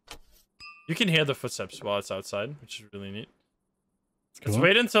coming. You can hear the footsteps while it's outside, which is really neat. Let's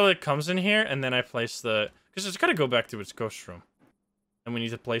wait until it comes in here, and then I place the... Because it's got to go back to its ghost room. And we need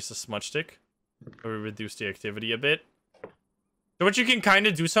to place the smudge stick. So we reduce the activity a bit. So what you can kind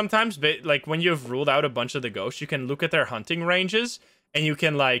of do sometimes, like when you've ruled out a bunch of the ghosts, you can look at their hunting ranges, and you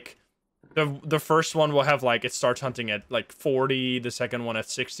can like... The first one will have like, it starts hunting at like 40, the second one at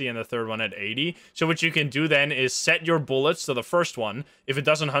 60, and the third one at 80. So what you can do then is set your bullets to the first one. If it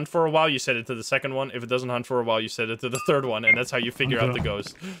doesn't hunt for a while, you set it to the second one. If it doesn't hunt for a while, you set it to the third one, and that's how you figure out the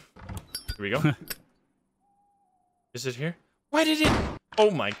ghost. Here we go. Is it here? Why did it...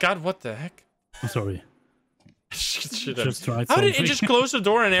 Oh my god, what the heck? I'm sorry. Just tried How did it just close the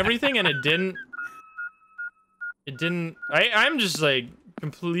door and everything, and it didn't... It didn't... I'm just like...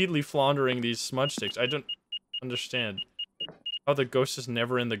 completely floundering these smudge sticks. I don't understand how the ghost is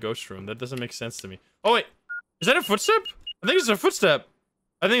never in the ghost room. That doesn't make sense to me. Oh wait, is that a footstep? I think it's a footstep.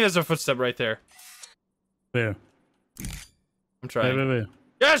 I think that's a footstep right there. Where? I'm trying. Where?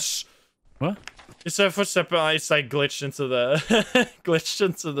 Yes. What? It's a footstep. It's like glitched into the glitched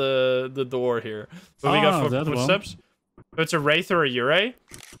into the door here. But we got footsteps. So it's a wraith or a Yurei.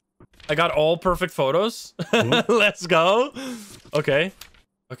 I got all perfect photos. Let's go. Okay.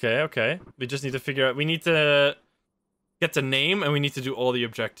 Okay. We just need to figure out... We need to get the name, and we need to do all the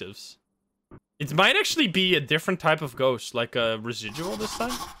objectives. It might actually be a different type of ghost, like a residual this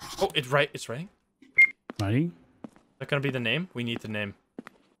time. Oh, it's writing. Writing? Is that gonna be the name? We need the name.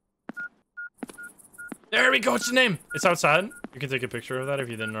 There we go, it's the name! It's outside. You can take a picture of that if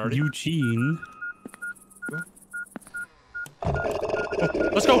you didn't already. Eugene. Oh,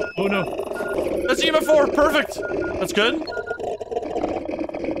 let's go! Oh no. That's EMF 4, perfect! That's good.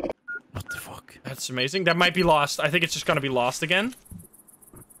 That's amazing. That might be lost. I think it's just gonna be lost again.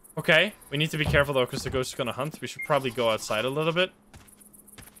 Okay, we need to be careful though, because the ghost is gonna hunt. We should probably go outside a little bit.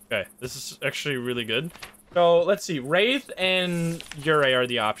 Okay, this is actually really good. So let's see. Wraith and Yurei are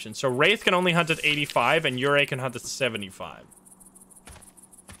the options. So Wraith can only hunt at 85, and Yurei can hunt at 75.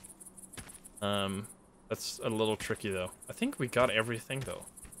 That's a little tricky though. I think we got everything though.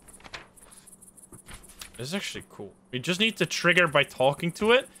 This is actually cool. We just need to trigger by talking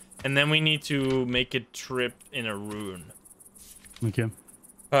to it, and then we need to make it trip in a rune. Okay.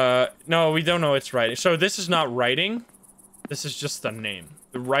 No, we don't know it's writing. So this is not writing. This is just the name.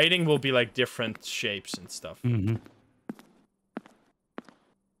 The writing will be like different shapes and stuff. Mm-hmm.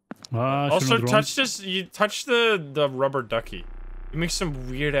 Also, touch this. You touch the rubber ducky. It makes some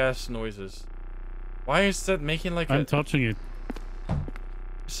weird ass noises. Why is that making like I'm touching it.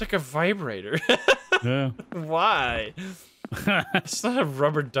 It's like a vibrator. Yeah. Why? It's not a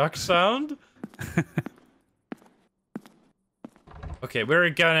rubber duck sound. Okay, we're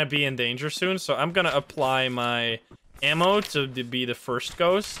gonna be in danger soon, so I'm gonna apply my ammo to be the first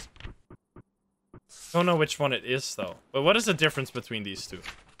ghost. Don't know which one it is though. But what is the difference between these two?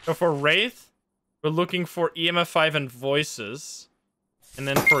 So for Wraith, we're looking for EMF 5 and voices. And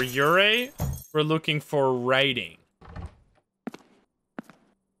then for Yurei, we're looking for writing.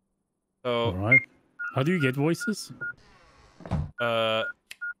 So alright. How do you get voices?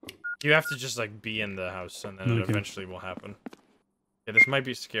 You have to just like be in the house and then it eventually will happen. Okay, this might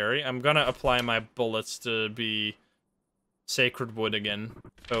be scary. I'm gonna apply my bullets to be sacred wood again.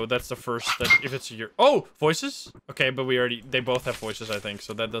 So that's the first that if it's your voices? Okay, but they both have voices, I think,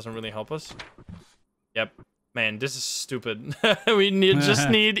 so that doesn't really help us. Yep. Man, this is stupid. just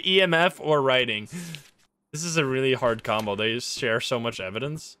need EMF or writing. This is a really hard combo. They share so much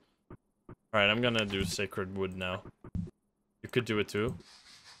evidence. Alright, I'm gonna do sacred wood now. You could do it too.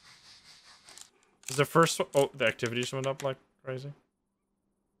 Is the first one... Oh, the activities went up like crazy.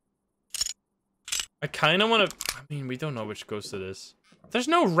 I kind of want to... I mean, we don't know which ghost it is. There's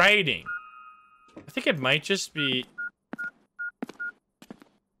no writing. I think it might just be...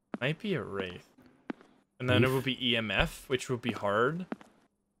 Might be a Wraith. And then it would be EMF, which would be hard.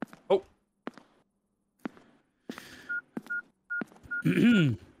 Oh.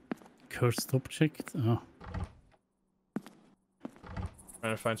 Cursed object. Oh.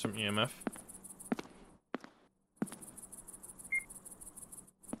 Trying to find some EMF.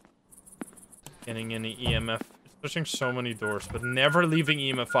 Getting any EMF. It's pushing so many doors, but never leaving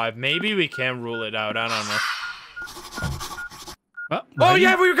EMF 5. Maybe we can rule it out. I don't know. Oh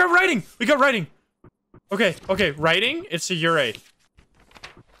yeah, we got writing! We got writing! Okay, okay, writing? It's a Yurei.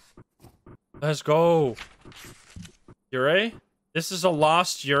 Let's go. Yurei? This is a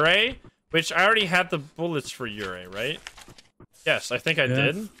lost Yurei, which I already had the bullets for Yurei, right? Yes, I think I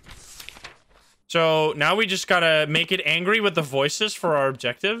did. So now we just gotta make it angry with the voices for our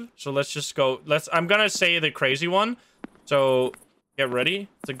objective. So let's just go. I'm gonna say the crazy one. So get ready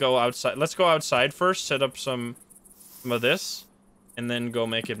to go outside. Let's go outside first, set up some of this, and then go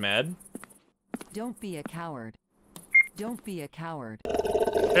make it mad. Don't be a coward. Don't be a coward.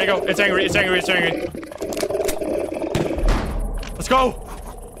 There you go. It's angry. It's angry. It's angry. Let's go.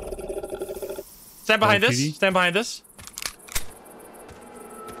 Stand behind this. Stand behind this.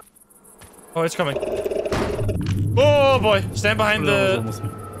 Oh, it's coming. Oh boy. Stand behind the...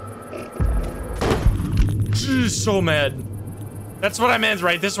 She's so mad. That's what I meant,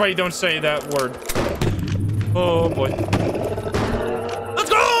 right? This is why you don't say that word. Oh boy. Let's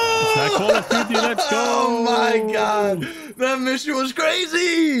go! That Call of Duty, let's go! Oh my god. That mission was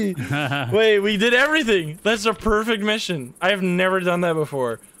crazy! Wait, we did everything. That's a perfect mission. I have never done that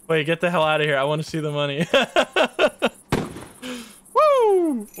before. Wait, get the hell out of here. I want to see the money.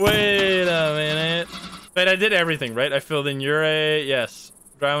 Woo! Wait a minute. Wait, I did everything, right? I filled in Yurei. Yes.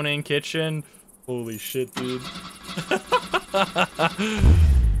 Drowning, kitchen. Holy shit, dude.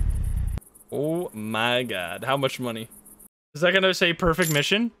 Oh my god. How much money? Is that gonna say perfect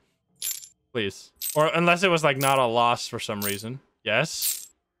mission? Please. Or unless it was like not a loss for some reason. Yes.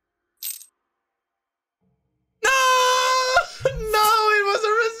 No! No, it was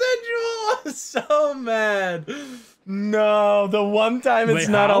a residual! I'm so mad. No, the one time it's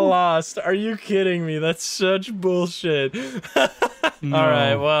not a loss. Are you kidding me? That's such bullshit. No. All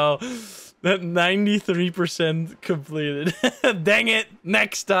right, well, that 93% completed. Dang it!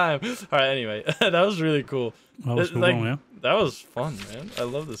 Next time. All right. Anyway, that was really cool. That was cool, yeah. That was fun, man. I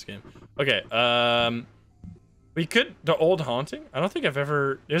love this game. Okay. We could the old haunting. I don't think I've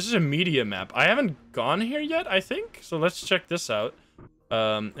ever. This is a media map. I haven't gone here yet. I think so. Let's check this out.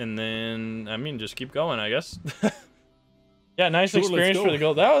 And then I mean, just keep going, I guess. Yeah, nice experience for the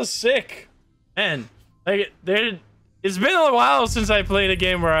goal. That was sick. Man, like it's been a while since I played a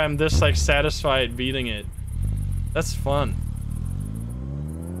game where I'm this like satisfied beating it. That's fun.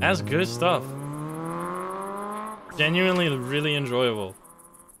 That's good stuff. Genuinely really enjoyable.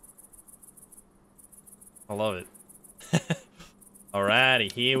 I love it.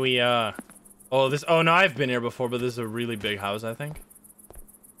 Alrighty, here we are. Oh, no, I've been here before, but this is a really big house, I think.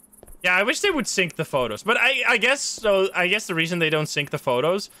 Yeah, I wish they would sync the photos, but I guess so. I guess the reason they don't sync the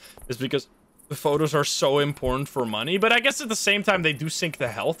photos is because the photos are so important for money. But I guess at the same time they do sync the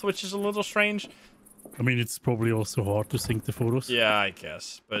health, which is a little strange. I mean, it's probably also hard to sync the photos. Yeah, I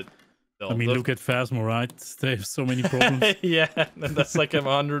guess, but I mean, look at Phasmo, right? They have so many problems. yeah, and that's like a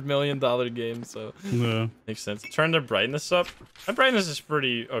 $100 million game, so Yeah. makes sense. Turn the brightness up. My brightness is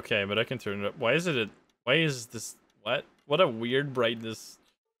pretty okay, but I can turn it up. Why is this? What a weird brightness.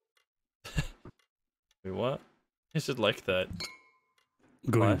 Wait, what? Is it like that?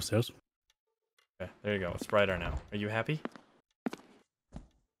 Going What? upstairs. Okay, there you go. It's brighter now. Are you happy?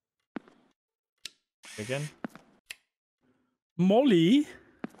 Again? Molly?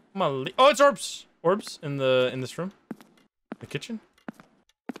 Molly. Oh, it's orbs. Orbs in this room. The kitchen.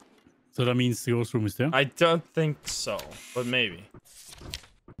 So that means the ghost room is there? I don't think so, but maybe.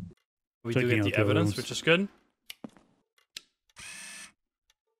 We do Checking get out the the evidence, rooms. which is good.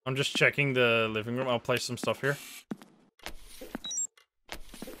 I'm just checking the living room. I'll place some stuff here.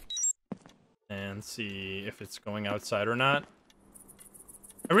 And see if it's going outside or not.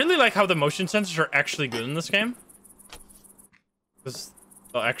 I really like how the motion sensors are actually good in this game. Because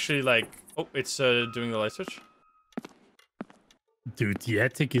they'll actually like... Oh, it's doing the light switch. Dude, the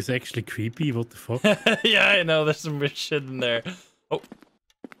attic is actually creepy. What the fuck? Yeah, I know. There's some weird shit in there. Oh,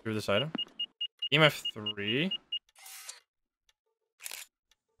 through this item. EMF 3.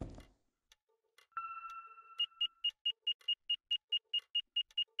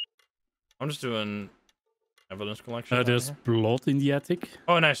 I'm just doing evidence collection. down There's here. blood in the attic.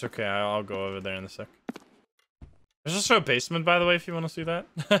 Oh, nice. Okay, I'll go over there in a sec. There's also a basement, by the way, if you want to see that.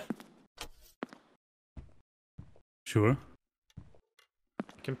 Sure.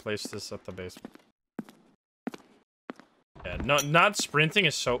 I can place this at the basement. Yeah, not sprinting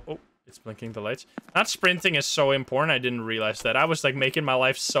is so... Oh, it's blinking the lights. Not sprinting is so important. I didn't realize that. I was, like, making my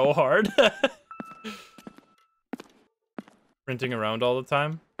life so hard. Sprinting around all the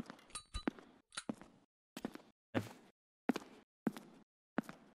time.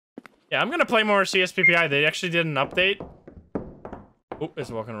 Yeah, I'm gonna play more CSPPI. They actually did an update. Oh, it's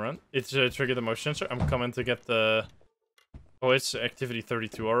walking around. It's triggered the motion sensor. I'm coming to get the... Oh, it's activity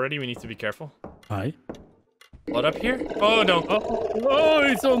 32 already. We need to be careful. Hi. Blood up here? Oh, no. Oh,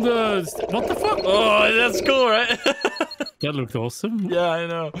 it's on the... What the fuck? Oh, that's cool, right? That looked awesome. Yeah, I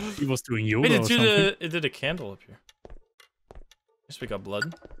know. He was doing yoga Wait, or something. it did a candle up here. Guess we got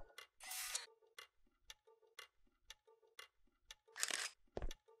blood.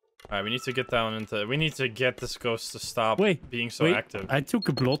 Alright, we need to get down into... We need to get this ghost to stop being so active. I took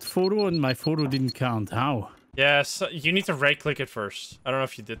a blood photo and my photo didn't count. How? Yeah, so you need to right-click it first. I don't know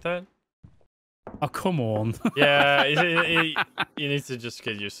if you did that. Oh, come on. Yeah, you need to just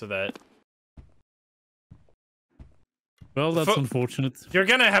get used to that. Well, that's unfortunate. You're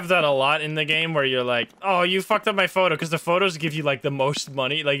gonna have that a lot in the game where you're like, oh, you fucked up my photo, because the photos give you, like, the most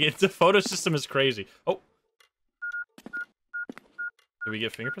money. Like, the photo system is crazy. Oh. Do we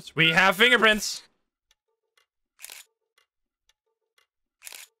get fingerprints? We have fingerprints!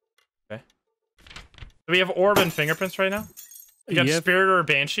 Okay. Do we have orb and fingerprints right now? You got spirit or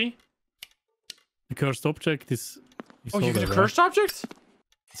banshee? The cursed object is... Oh, you get a cursed object?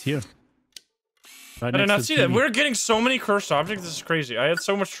 It's here. Right I did next not to see the that. TV. We're getting so many cursed objects. This is crazy. I had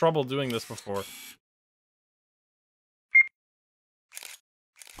so much trouble doing this before.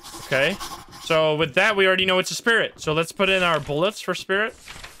 Okay. So with that, we already know it's a spirit. So let's put in our bullets for spirit.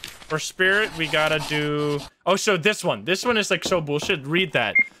 For spirit, we gotta do... Oh, so this one. This one is like so bullshit. Read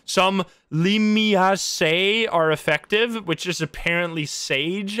that. Some limiaceae are effective, which is apparently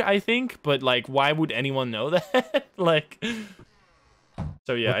sage, I think. But like, why would anyone know that? Like...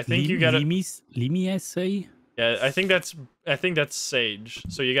 So yeah, What, I think you gotta... Limiaceae? Yeah, I think that's sage.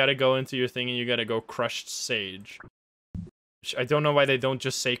 So you gotta go into your thing and you gotta go crushed sage. Which I don't know why they don't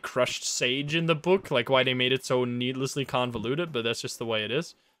just say crushed sage in the book, like why they made it so needlessly convoluted, but that's just the way it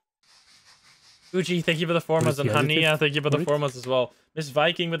is. Uji, thank you for the 4 months, and Hania, thank you for the 4 months as well. Miss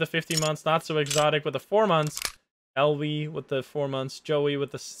Viking with the 50 months, Not So Exotic with the 4 months, Elvi with the 4 months, Joey with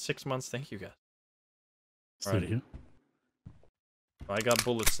the 6 months. Thank you guys. Still here. I got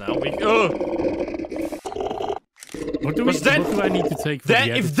bullets now. What do I need to take for that?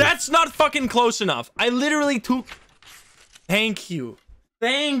 the If editor? that's not fucking close enough, I literally took... Thank you.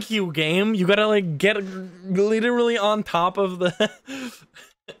 Thank you, game. You gotta like get literally on top of the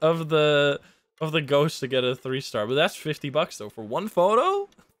of the ghost to get a 3-star. But that's $50 though for one photo,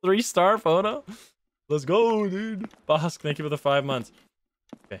 3-star photo. Let's go, dude. Bosk, thank you for the 5 months.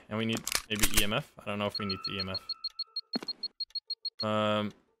 Okay, and we need maybe EMF. I don't know if we need the EMF.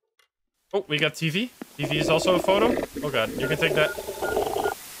 Oh, we got TV. TV is also a photo. Oh god, you can take that.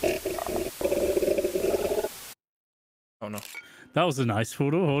 Oh no. That was a nice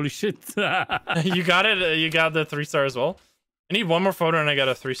photo. Holy shit. You got it. You got the 3-star as well. I need one more photo and I got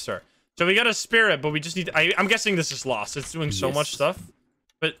a 3-star. So we got a spirit, but we just need. I'm guessing this is lost. It's doing so much stuff.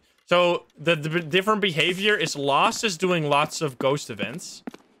 But so the different behavior is lost is doing lots of ghost events.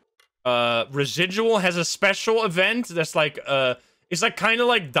 Residual has a special event that's like it's like kind of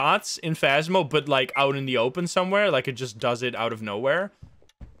like dots in Phasmo, but like out in the open somewhere. Like it just does it out of nowhere.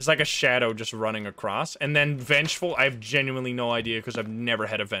 It's like a shadow just running across. And then Vengeful, I have genuinely no idea because I've never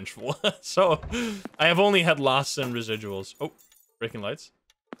had a Vengeful. So I have only had lost and residuals. Oh, breaking lights.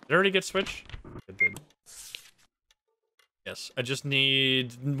 Did it already get switched? It did. Yes, I just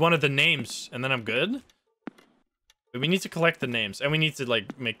need one of the names and then I'm good. But we need to collect the names and we need to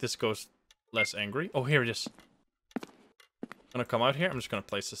like make this ghost less angry. Oh, here it is. I'm gonna come out here. I'm just gonna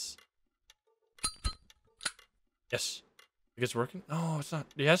place this. Yes. I think it's working. No, it's not.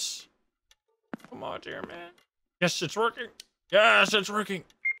 Yes. Come on, dear man. Yes, it's working. Yes, it's working.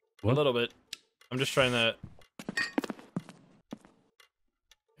 What? A little bit. I'm just trying to.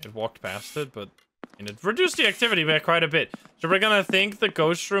 It walked past it, but and it reduced the activity by quite a bit. So we're gonna think the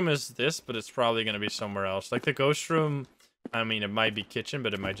ghost room is this, but it's probably gonna be somewhere else. Like the ghost room, I mean, it might be kitchen,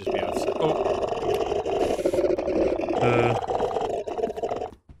 but it might just be outside. Oh.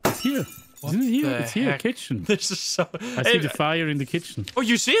 It's here. Isn't it here? It's here, heck? kitchen. This is so. I see the fire in the kitchen. Oh,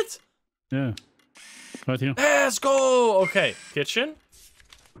 you see it? Yeah. Right here. Let's go. Okay, kitchen.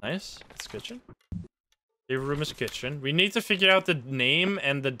 Nice. It's kitchen. The room is kitchen. We need to figure out the name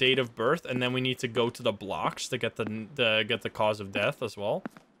and the date of birth, and then we need to go to the blocks to get the cause of death as well.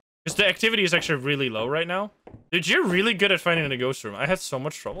 Because the activity is actually really low right now. Dude, you're really good at finding the ghost room. I had so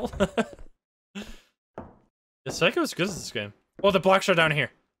much trouble. The Psycho is good at this game. Oh, the blocks are down here.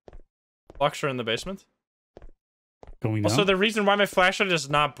 Blocks are in the basement. Going down. Also, the reason why my flashlight is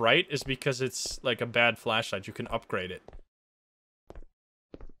not bright is because it's like a bad flashlight. You can upgrade it.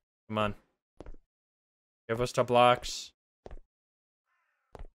 Come on. Give us the blocks.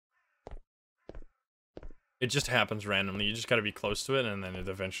 It just happens randomly. You just gotta be close to it, and then it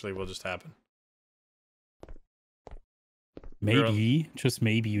eventually will just happen. Maybe, just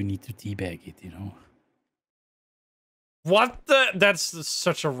maybe you need to teabag it, you know? What the? That's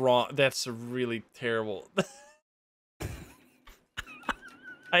such a wrong... That's really terrible.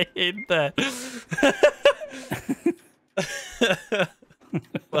 I hate that.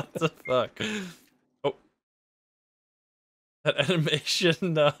 What the fuck? Oh. That animation,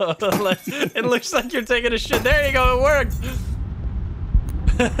 no. Like, it looks like you're taking a shit. There you go, it worked!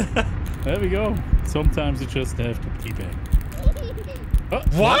 There we go. Sometimes you just have to teabag. Oh,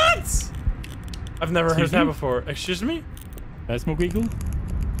 What? I've never heard Excuse that me? before. Excuse me? Phasmo Giggle?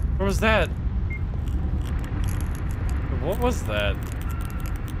 What was that? What was that?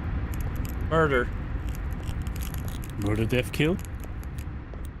 Murder. Murder, death, kill?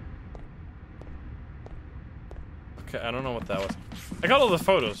 Okay, I don't know what that was. I got all the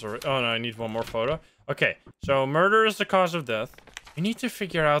photos. Oh no, I need one more photo. Okay, so murder is the cause of death. You need to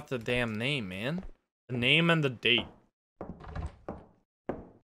figure out the damn name, man. The name and the date.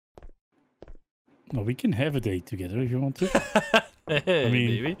 Well, we can have a date together if you want to. Hey, I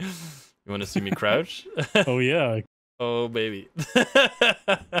mean- baby. You want to see me crouch? Oh, yeah. Oh, baby.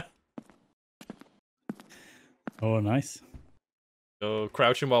 Oh, nice. So,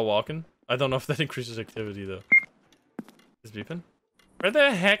 crouching while walking. I don't know if that increases activity, though. Is beeping? Where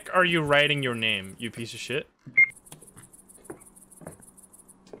the heck are you writing your name, you piece of shit?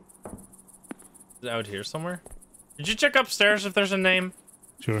 Is it out here somewhere? Did you check upstairs if there's a name?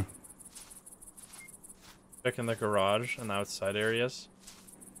 Sure. Check in the garage and outside areas.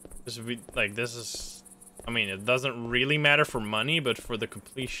 This would be, like, this is... I mean, it doesn't really matter for money, but for the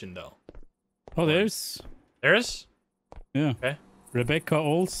completion, though. Oh, there's... There is? Yeah. Okay. Rebecca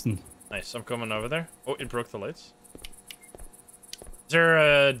Olsen. Nice, I'm coming over there. Oh, it broke the lights. Is there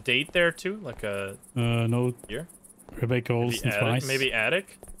a date there, too? Like a No. year? Rebecca Maybe Olsen attic? twice. Maybe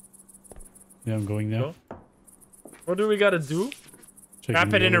attic? Yeah, I'm going there. Cool. What do we gotta do? Checking Wrap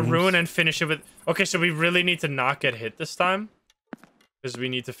it the in a rooms. ruin and finish it with... Okay, so we really need to not get hit this time. Because we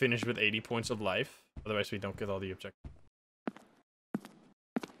need to finish with 80 points of life. Otherwise, we don't get all the objectives.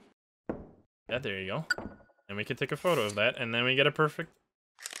 Yeah, there you go. And we can take a photo of that, and then we get a perfect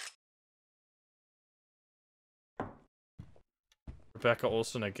Rebecca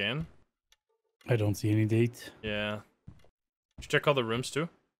Olsen again. I don't see any date. Yeah. Did you check all the rooms too?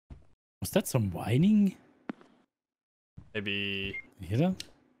 Was that some whining? Maybe. You hear that?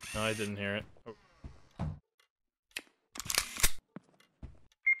 No, I didn't hear it. Oh.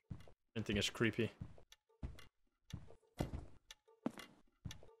 Anything is creepy.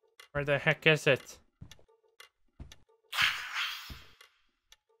 Where the heck is it?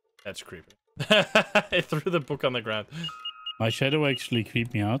 That's creepy. I threw the book on the ground. My shadow actually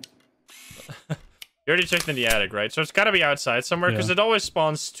creeped me out. You already checked in the attic, right? So it's gotta be outside somewhere, because Yeah. it always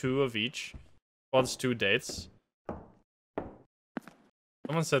spawns 2 of each. Spawns 2 dates.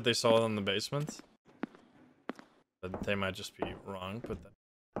 Someone said they saw it in the basement. But they might just be wrong, but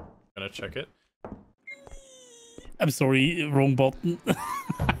I'm gonna check it. I'm sorry, wrong button.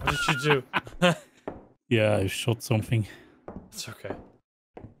 What did you do? Yeah, I shot something. It's okay.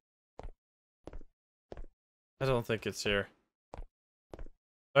 I don't think it's here.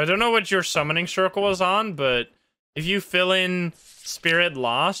 I don't know what your summoning circle is on, but if you fill in Spirit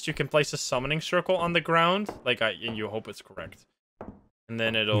Lost, you can place a summoning circle on the ground, like and you hope it's correct. And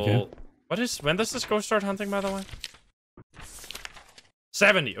then it'll... Okay. When does this ghost start hunting, by the way?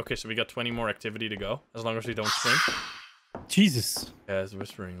 70! Okay, so we got 20 more activity to go, as long as we don't sprint. Jesus. Yeah, it's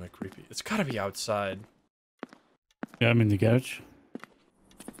whispering like creepy. It's gotta be outside. Yeah, I'm in the garage.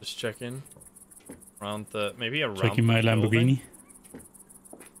 Just check in. Around the... Maybe around Checking my the building. Lamborghini.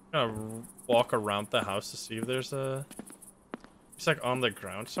 I'm gonna walk around the house to see if there's a... It's like on the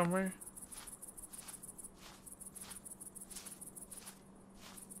ground somewhere.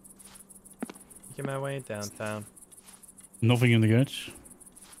 Making my way downtown. Nothing in the garage.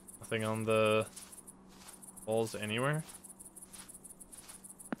 Nothing on the walls anywhere.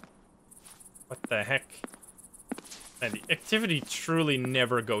 What the heck? Man, the activity truly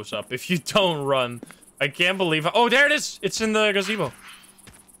never goes up if you don't run. I can't believe... Oh, there it is! It's in the gazebo.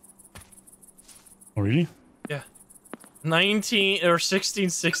 Oh, really? Yeah.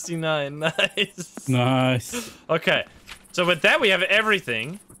 1669. Nice. Nice. Okay. So with that, we have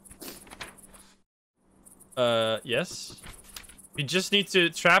everything. Yes. We just need to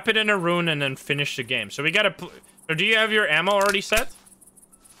trap it in a rune and then finish the game. So we gotta... Or do you have your ammo already set?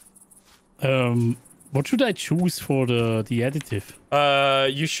 What should I choose for the additive?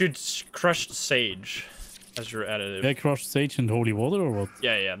 You should crush sage as your additive. Yeah, crushed sage and holy water or what?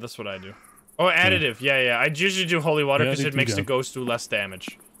 Yeah, that's what I do. Oh, additive. Yeah. I usually do holy water Yeah, because they it do makes the that. ghost do less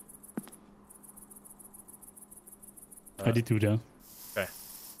damage. I did do that. Okay.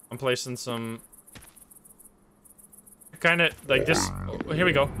 I'm placing some... Kind of like this. Oh, here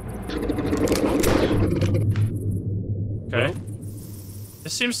we go. Okay.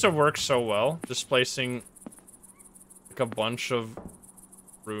 This seems to work so well. Just placing like a bunch of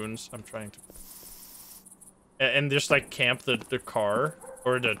runes. I'm trying to... And just like camp the car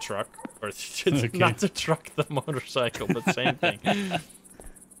or the truck. Or Okay. not the truck, the motorcycle, but same thing. Come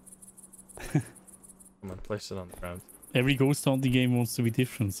on, place it on the ground. Every ghost hunting game wants to be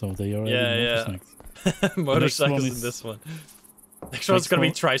different, so they are adding motorcycles. Motorcycles is- in this one. Next one's gonna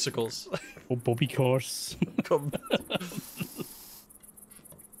be tricycles. Or bobby cars. Tuk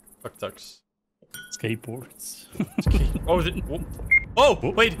tuks. Skateboards. Oh,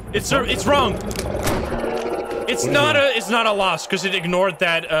 wait! It's wrong. It's not a loss because it ignored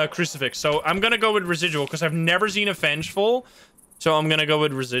that crucifix. So I'm gonna go with residual because I've never seen a vengeful. So I'm gonna go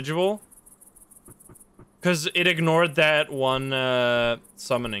with residual because it ignored that one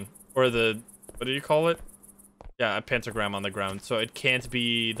summoning or the what do you call it? Yeah, a pentagram on the ground. So it can't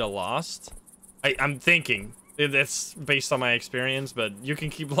be the lost. I'm thinking. That's based on my experience, but you can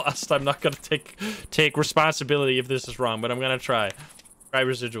keep lost. I'm not gonna take responsibility if this is wrong, but I'm gonna try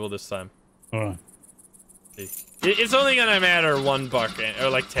residual this time. Alright. It's only gonna matter $1 or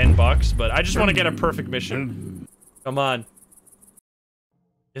like $10, but I just want to get a perfect mission. Come on.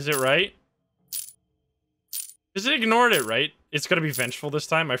 Is it right? Because it ignored it, right? It's gonna be vengeful this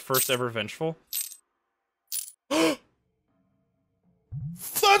time. My first ever vengeful.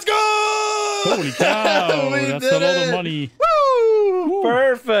 Let's go! Holy cow! We That's did a lot it! of money. Woo!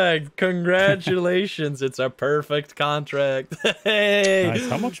 Perfect! Congratulations! It's a perfect contract. Hey! Nice.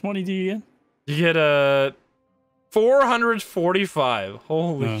 How much money do you get? You get a 445.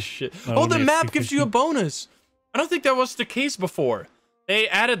 Holy No. shit! I Oh, the only map have gives you a 250. bonus. I don't think that was the case before. They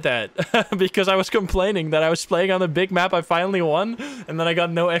added that because I was complaining that I was playing on the big map. I finally won, and then I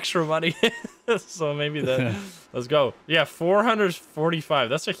got no extra money. So maybe that. Let's go. Yeah, 445.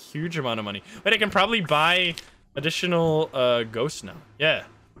 That's a huge amount of money. Wait, I can probably buy additional ghosts now. Yeah.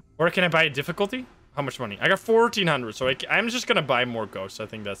 Or can I buy a difficulty? How much money? I got 1,400, so I'm just gonna buy more ghosts. I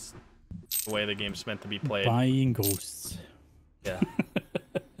think that's the way the game's meant to be played. Buying ghosts. Yeah.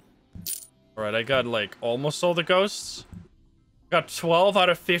 All right, I got like almost all the ghosts. Got 12 out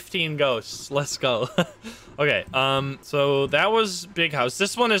of 15 ghosts. Let's go. Okay, so that was big house.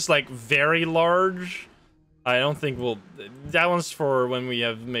 This one is like very large. I don't think we'll... That one's for when we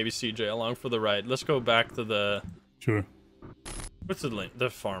have maybe CJ along for the ride. Let's go back to the... Sure. What's the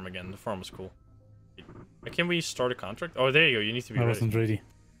farm again? The farm was cool. Can we start a contract? Oh, there you go. You need to be I ready. wasn't ready.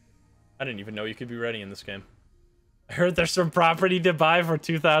 I didn't even know you could be ready in this game. I heard there's some property to buy for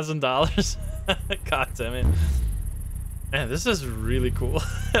 $2,000. God damn it. Man, this is really cool.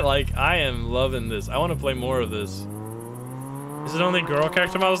 Like, I am loving this. I want to play more of this. Is it only girl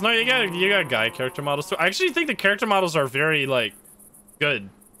character models? No, you got guy character models too. I actually think the character models are very, like, good.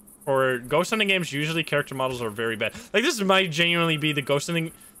 For Ghost Hunting games, usually character models are very bad. Like, this might genuinely be the Ghost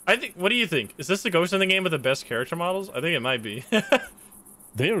Hunting... I think... What do you think? Is this the Ghost Hunting game with the best character models? I think it might be.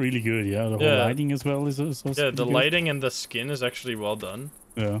 They are really good, yeah. The whole lighting as well is also yeah, the good. lighting and the skin is actually well done.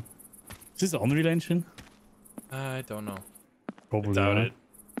 Yeah. Is this Unreal Engine? I don't know. Probably. Doubt it.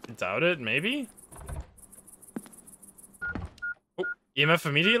 Doubt it, maybe? Oh, EMF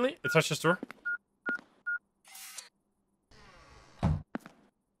immediately? It touched this door.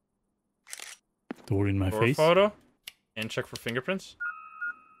 Door in my Door face. photo. And check for fingerprints.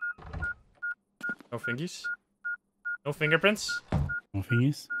 No fingies. No fingerprints. Nothing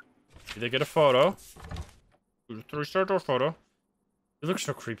is. Did they get a photo? Restart door photo. You look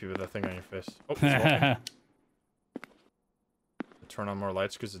so creepy with that thing on your face. Oh, it's walking. Turn on more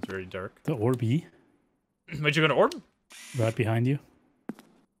lights because it's very dark. The Orby. Wait, you gonna orb? Right behind you.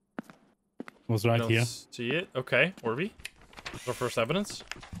 Was right Don't here. see it. Okay, Orby. So first evidence.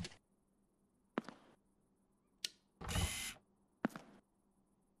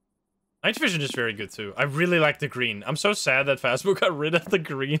 Night vision is very good too. I really like the green. I'm so sad that Phasmo got rid of the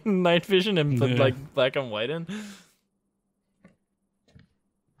green night vision and put like black and white in.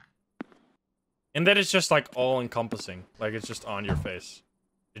 And then it's just like all encompassing. Like it's just on your face.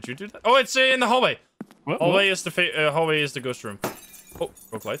 Did you do that? Oh, it's in the hallway. Hallway is the hallway is the ghost room. Oh,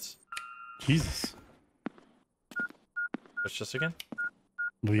 broke lights. Jesus. Touch this again.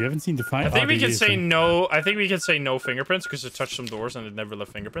 Well, you haven't seen the fight. I think we can say no. I think we can say no fingerprints because it touched some doors and it never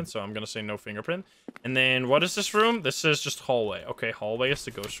left fingerprints. So I'm gonna say no fingerprint. And then what is this room? This is just hallway. Okay, hallway is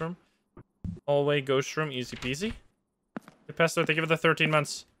the ghost room. Hallway, ghost room, easy peasy. Good pastor, thank you for the 13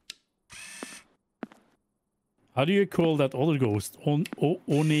 months. How do you call that other ghost?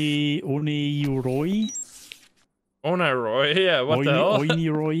 Oniroi? Oniroi, yeah, what the hell?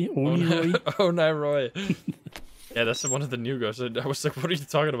 Oniroi? Oniroi. Yeah, that's one of the new ghosts. I was like, what are you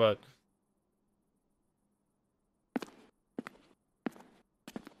talking about?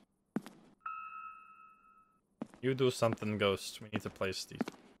 You do something, ghost. We need to place these.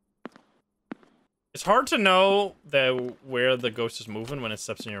 It's hard to know where the ghost is moving when it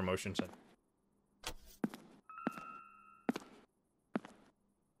steps in your motion sensor.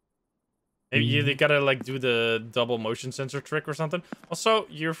 Maybe you gotta like do the double motion sensor trick or something. Also,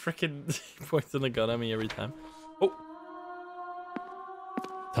 you're freaking pointing the gun at me every time. Oh,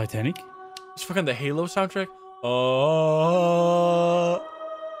 Titanic? it's fucking the Halo soundtrack. Oh.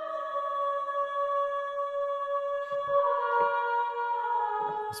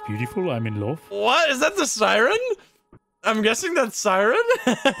 It's beautiful. I'm in love. What? Is that the siren? I'm guessing that's siren.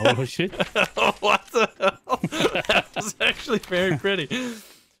 Oh shit. What the hell? That was actually very pretty.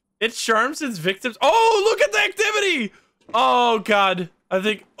 It charms its victims. Oh, look at the activity. Oh, God. I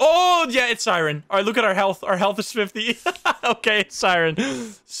think... Oh, yeah, it's siren. All right, look at our health. Our health is 50. Okay, it's siren.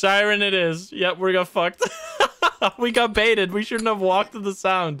 Siren it is. Yep, we got fucked. We got baited. We shouldn't have walked to the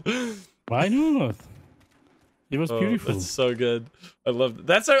sound. Why not? It was beautiful. It's so good. I love it.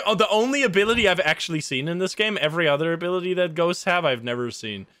 That's the only ability I've actually seen in this game. Every other ability that ghosts have, I've never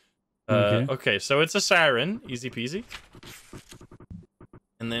seen. Okay, so it's a siren. Easy peasy.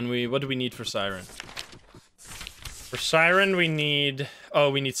 And then what do we need for siren? For siren, we need... Oh,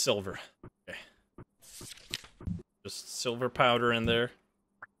 we need silver. Okay. Just silver powder in there.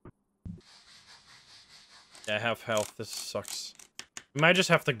 Yeah, I have health. This sucks. We might just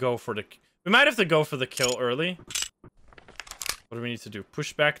have to go for the... We might have to go for the kill early. What do we need to do?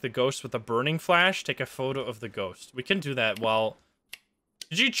 Push back the ghost with a burning flash. Take a photo of the ghost. We can do that while...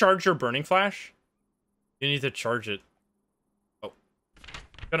 Did you charge your burning flash? You need to charge it. Oh.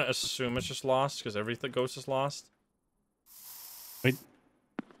 I'm gonna assume it's just lost because everything ghost is lost. Wait.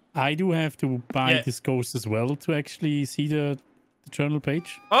 I do have to buy this ghost as well to actually see the journal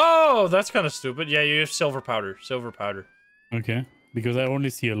page. Oh, that's kind of stupid. Yeah, you have silver powder. Silver powder. Okay. Because I only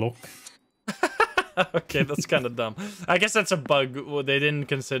see a lock. Okay, that's kind of dumb. I guess that's a bug. Well, they didn't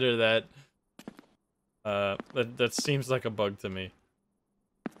consider that. That seems like a bug to me.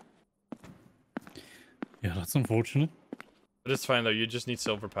 Yeah, that's unfortunate. But it's fine though. You just need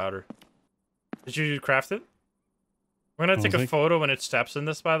silver powder. Did you craft it? We're gonna take a photo when it steps in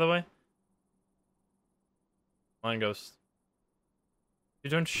this, by the way. Line Ghost. You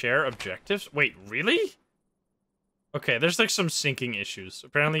don't share objectives? Wait, really? Okay, there's like some syncing issues.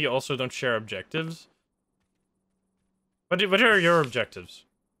 Apparently, you also don't share objectives. What are your objectives?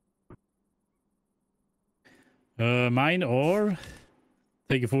 Mine are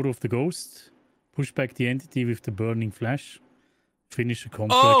take a photo of the ghost, push back the entity with the burning flash, finish a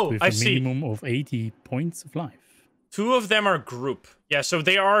contract with a minimum of 80 points of life. 2 of them are group. Yeah, so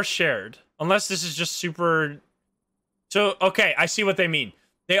they are shared. Unless this is just super... So, okay, I see what they mean.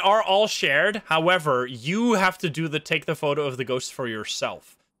 They are all shared. However, you have to do the take the photo of the ghost for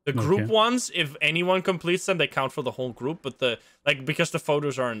yourself. The group ones, if anyone completes them, they count for the whole group. But because the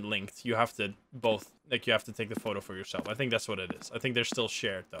photos aren't linked, you have to you have to take the photo for yourself. I think that's what it is. I think they're still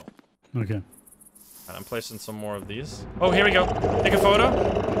shared though. Okay. And I'm placing some more of these. Oh, here we go. Take a photo.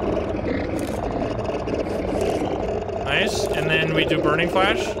 Nice. And then we do burning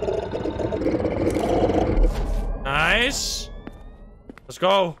flash. Nice. Let's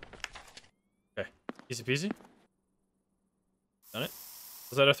go. Okay. Easy peasy. Done it.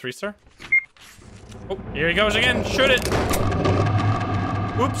 Was that a 3-star? Oh, here he goes again. Shoot it.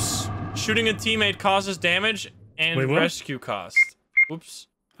 Oops. Shooting a teammate causes damage and rescue cost. Oops.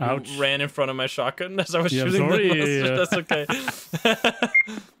 Ouch. You ran in front of my shotgun as I was shooting them. That's okay.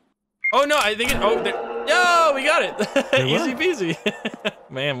 Oh, no. I think it... Oh, yo, we got it. Easy peasy.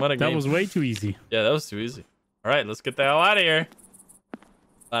 Man, what a game. That was way too easy. Yeah, that was too easy. All right, let's get the hell out of here.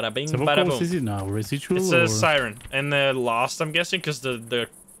 Bada bing, so what bada ghost boom. is it now? Residual? It's a siren and the lost. I'm guessing because the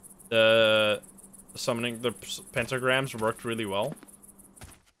summoning the pentagrams worked really well.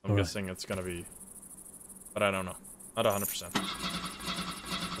 I'm guessing it's gonna be, but I don't know. Not 100%.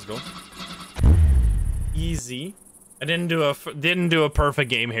 Let's go. Easy. I didn't do a perfect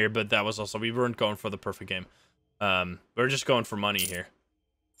game here, but that was also we weren't going for the perfect game. We're just going for money here.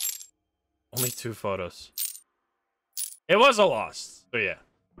 Only 2 photos. It was a loss. So yeah.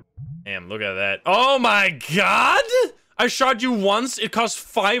 Damn, look at that. Oh my god! I shot you once. It cost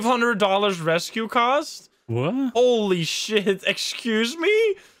 $500 rescue cost? What? Holy shit. Excuse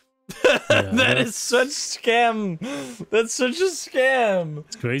me? That is such scam. That's such a scam.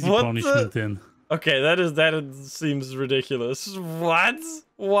 It's crazy punishment then. Okay, that seems ridiculous. What?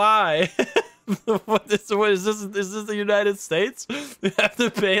 Why? What is this? Is this the United States? You have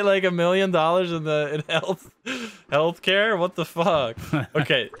to pay like $1 million in health care? What the fuck?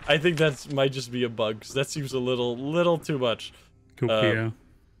 Okay, I think that might just be a bug. 'Cause that seems a little too much. Yeah.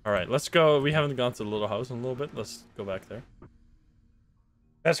 All right, let's go. We haven't gone to the little house in a little bit. Let's go back there.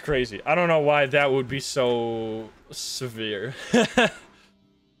 That's crazy. I don't know why that would be so severe. Because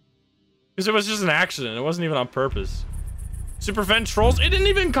it was just an accident. It wasn't even on purpose. To prevent trolls, it didn't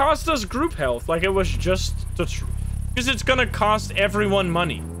even cost us group health. Like, it was just to... Because it's gonna cost everyone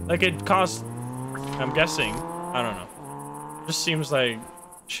money. Like, it cost... I'm guessing. I don't know. Just seems like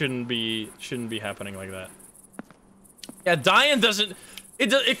shouldn't be happening like that. Yeah, dying doesn't...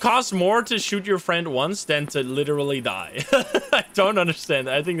 It costs more to shoot your friend once than to literally die. I don't understand.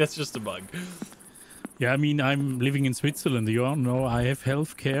 I think that's just a bug. Yeah, I mean, I'm living in Switzerland. You all know I have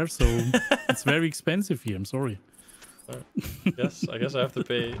health care, so it's very expensive here. I'm sorry. Yes, I guess I have to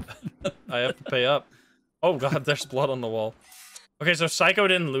pay. I have to pay up. Oh god, there's blood on the wall. Okay, so Psycho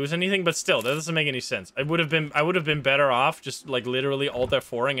didn't lose anything, but still, that doesn't make any sense. I would have been better off just like literally alt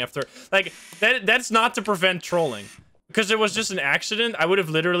F4ing after like that's not to prevent trolling. Because it was just an accident, I would have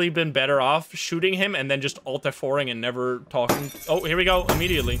literally been better off shooting him and then just alt F4ing and never talking. Oh, here we go,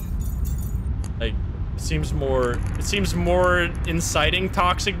 immediately. Like, it seems more inciting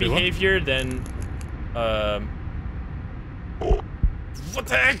toxic behavior than, what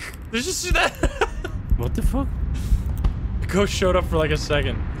the heck? Did you see that? What the fuck? The ghost showed up for like a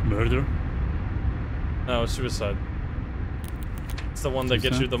second. Murder? No, suicide. It's the one that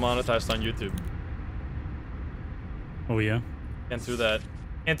gets you demonetized on YouTube. Oh yeah. Can't do that.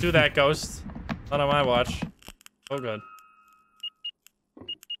 Can't do that, Ghost. Not on my watch. Oh god.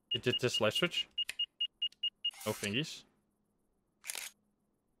 You did this light switch? No fingies.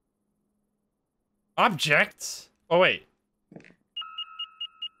 Object? Oh wait.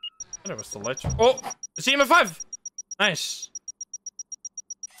 That was the light switch. Oh! It's EMF5! Nice.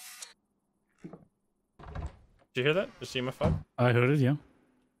 Did you hear that? The EMF5? I heard it, yeah.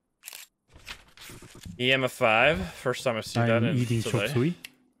 EMF5. First time I've seen that in eating chop suey.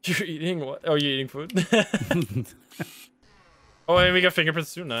 You're eating what? Oh, you're eating food? Oh, and we got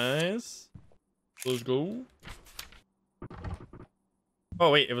fingerprints too. Nice. Let's go.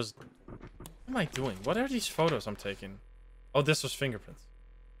 Oh, wait, it was... What am I doing? What are these photos I'm taking? Oh, this was fingerprints.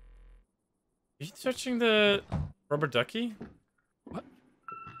 Are you touching the rubber ducky? What?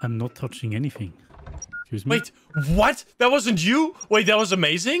 I'm not touching anything. Excuse me? Wait, what? That wasn't you? Wait, that was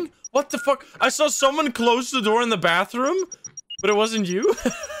amazing? What the fuck? I saw someone close the door in the bathroom, but it wasn't you?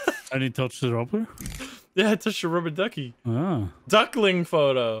 I didn't touch the rubber? Yeah, I touched the rubber ducky. Ah. Duckling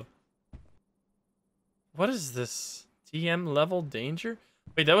photo. What is this? TM level danger?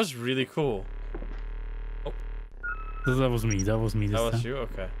 Wait, that was really cool. Oh. That was me. That was me. That was you?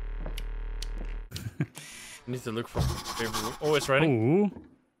 Okay. I need to look for favorite. Oh, it's writing. Oh.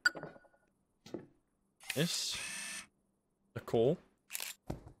 Yes. Nicole.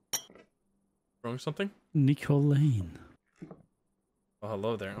 Wrong something? Nicole Lane. Oh,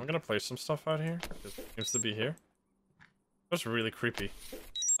 hello there. I'm gonna place some stuff out here. It seems to be here. That's really creepy.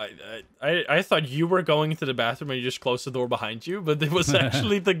 I thought you were going into the bathroom and you just closed the door behind you, but it was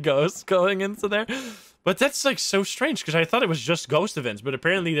actually the ghost going into there. But that's like so strange because I thought it was just ghost events, but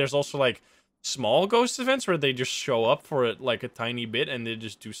apparently there's also like small ghost events where they just show up for it like a tiny bit and they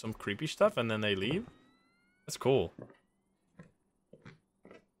just do some creepy stuff and then they leave. That's cool.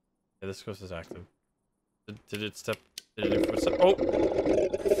 Yeah, this ghost is active. Did it step? Did it footstep? Oh!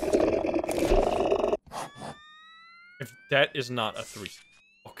 If that is not a 3.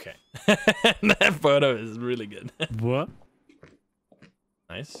 Okay. That photo is really good. What?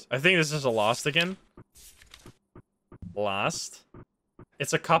 Nice. I think this is a Lost again. Lost.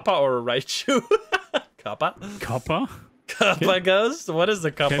 It's a Kappa or a Raichu. Kappa? Kappa? Kappa ghost? What is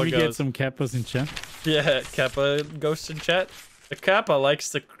the Kappa ghost? Can we get some Kappas in chat? Yeah, Kappa ghost in chat. The Kappa likes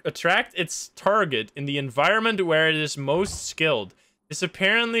to attract its target in the environment where it is most skilled. This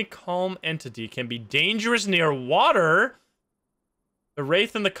apparently calm entity can be dangerous near water. The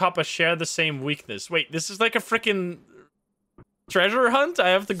Wraith and the Kappa share the same weakness. Wait, this is like a freaking treasure hunt? I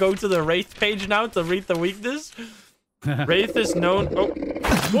have to go to the Wraith page now to read the weakness? Wraith is known... Oh,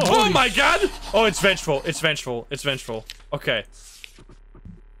 oh my god! Oh, it's vengeful. It's vengeful. It's vengeful. Okay.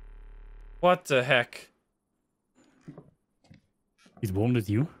 What the heck? It wanted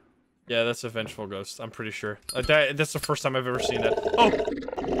you? Yeah, that's a vengeful ghost. I'm pretty sure. That's the first time I've ever seen that. Oh!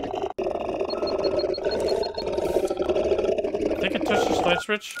 I think it touched this light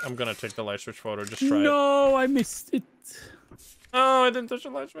switch. I'm gonna take the light switch photo. Just try it. No, I missed it. Oh, I didn't touch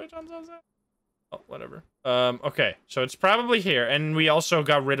the light switch. I'm so sad. Oh, whatever. Okay, so it's probably here. And we also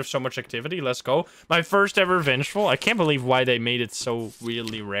got rid of so much activity. Let's go. My first ever vengeful. I can't believe why they made it so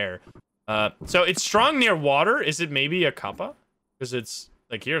really rare. So it's strong near water. Is it maybe a Kappa? Because it's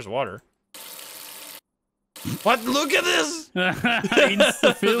like, here's water. What? Look at this!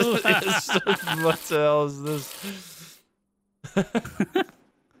 Insta-fill. What the hell is this?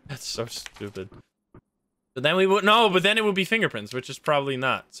 That's so stupid. But then we would no, but then it would be fingerprints, which is probably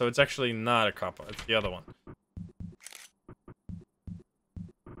not. So it's actually not a Kappa. It's the other one.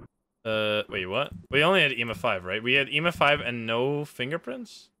 Wait, what? We only had EMA 5, right? We had EMA 5 and no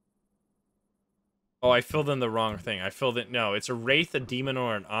fingerprints? Oh, I filled in the wrong thing. I filled in... No, it's a Wraith, a Demon,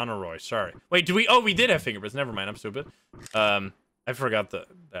 or an Honoroi. Sorry. Wait, do we... Oh, we did have fingerprints. Never mind. I'm stupid. I forgot that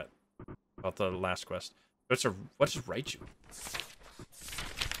about the last quest. What's Raichu?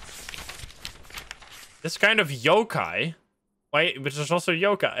 This kind of yokai... Wait, which is also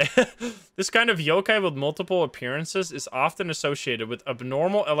yokai. This kind of yokai with multiple appearances is often associated with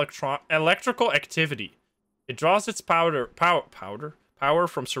abnormal electrical activity. It draws its power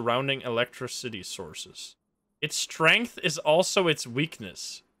from surrounding electricity sources. Its strength is also its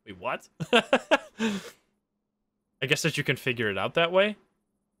weakness. Wait, what? I guess that you can figure it out that way.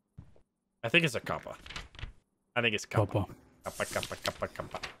 I think it's a Kappa. I think it's Kappa.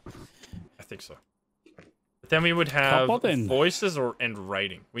 Kappa. I think so. But then we would have voices and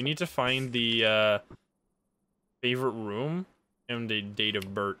writing. We need to find the favorite room and the date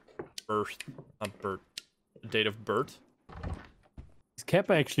of birth. The date of birth. Is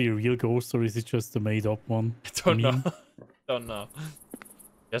Kappa actually a real ghost or is it just a made up one? I don't know. Don't know.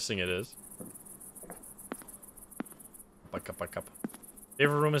 Guessing it is. Kappa.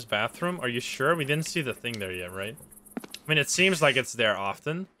 Favorite room is bathroom? Are you sure? We didn't see the thing there yet, right? I mean, it seems like it's there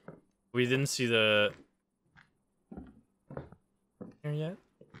often. We didn't see the... here yet?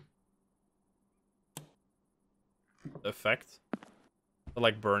 The effect? The,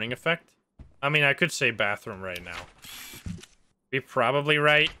 like, burning effect? I mean, I could say bathroom right now. Be probably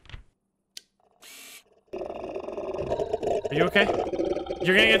right. Are you okay?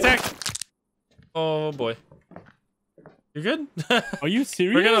 You're getting attacked! Oh, boy. You good? Are you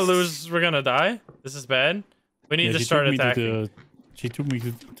serious? We're gonna lose. We're gonna die. This is bad. We need to start attacking. She took me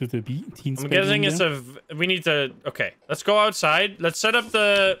to the teen. I'm guessing it's we need to. Okay, let's go outside. Let's set up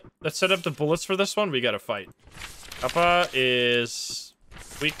the bullets for this one. We gotta fight. Kappa is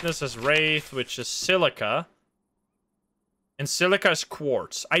weakness is wraith, which is silica. And silica is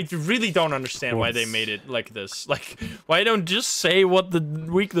quartz. I really don't understand why they made it like this. Like, why don't just say what the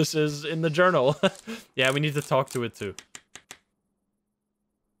weakness is in the journal? Yeah, we need to talk to it too.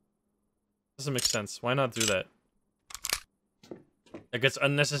 Doesn't make sense. Why not do that? It gets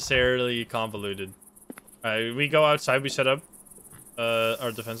unnecessarily convoluted. Alright, we go outside, we set up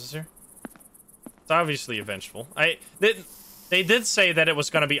our defenses here. It's obviously a vengeful. They did say that it was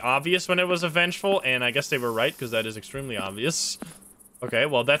going to be obvious when it was a vengeful, and I guess they were right, because that is extremely obvious. Okay,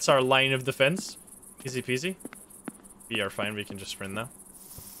 well, that's our line of defense. Easy peasy. We are fine, we can just sprint now.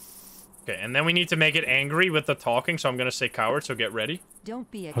 Okay, and then we need to make it angry with the talking, so I'm going to say coward, so get ready. Don't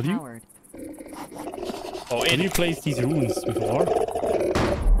be a coward. Oh, Can you place these runes with R?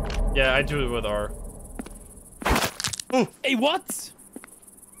 Yeah, I do it with R. Oh, hey, what?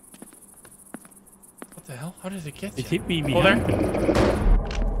 What the hell? How did it get you? It hit me Oh, there.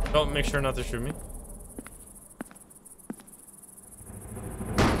 behind. Don't make sure not to shoot me.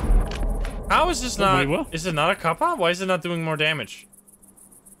 How is this not... wait, what? Is it not a kappa? Why is it not doing more damage?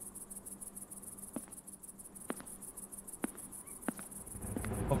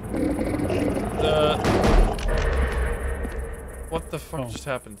 What the fuck just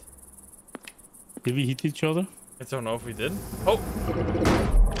happened? Did we hit each other? I don't know if we did. Oh!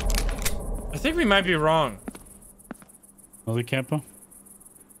 I think we might be wrong. Another Kappa?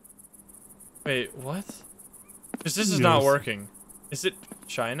 Wait, what? Because this is not working. Is it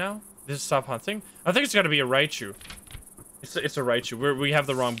shy now? Did it stop hunting? I think it's got to be a Raichu. It's a Raichu. We have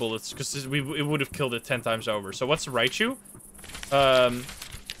the wrong bullets because it would have killed it 10 times over. So what's Raichu?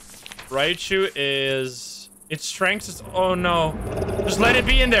 Raichu is... Its strength is... Oh, no. Just let it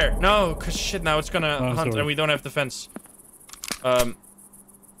be in there. No, because shit, now it's gonna hunt and we don't have defense.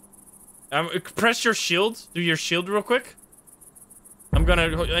 Press your shield. Do your shield real quick. I'm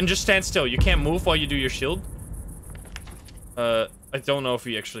gonna... And just stand still. You can't move while you do your shield. I don't know if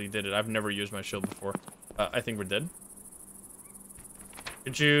we actually did it. I've never used my shield before. I think we're dead.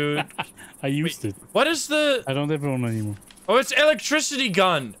 Could you... I used it. What is the... I don't have one anymore. Oh, it's electricity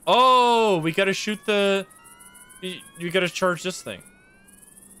gun. Oh, we gotta shoot the... You gotta charge this thing.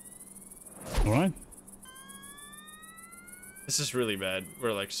 Alright. This is really bad.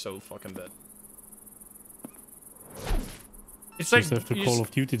 We're like so fucking dead. It's like... Just have to Call of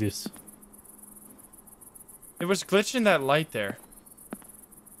Duty this. It was glitching that light there.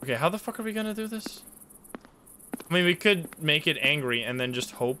 Okay, how the fuck are we gonna do this? I mean, we could make it angry and then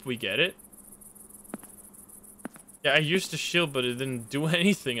just hope we get it. Yeah, I used the shield, but it didn't do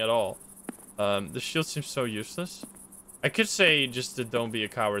anything at all. The shield seems so useless. I could say just the don't be a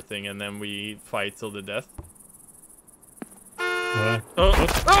coward thing, and then we fight till the death. What?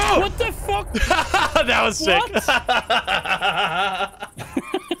 Oh! What the fuck? That was sick.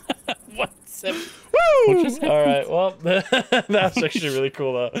 What? Woo! Alright, well, that's actually really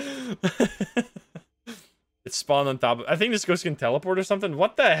cool, though. It spawned on top of... I think this ghost can teleport or something.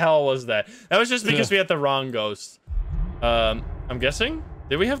 What the hell was that? That was just because we had the wrong ghost. I'm guessing?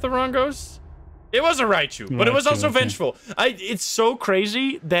 Did we have the wrong ghost? It was a Raichu, but it was also vengeful. It's so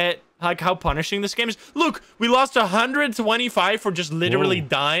crazy that, like, how punishing this game is. Look, we lost 125 for just literally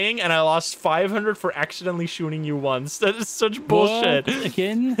dying, and I lost 500 for accidentally shooting you once. That is such bullshit. What?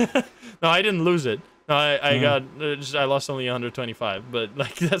 Again? No, I didn't lose it. No, I lost only 125, but,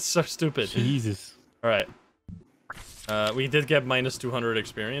 like, that's so stupid. Jesus. All right. We did get minus 200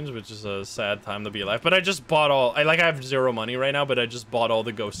 experience, which is a sad time to be alive. But I just bought all... I have 0 money right now, but I just bought all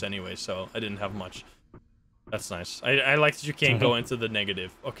the ghosts anyway, so I didn't have much. That's nice. I like that you can't go into the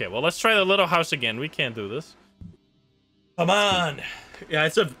negative. Okay, well, let's try the little house again. We can't do this. Come on! Yeah,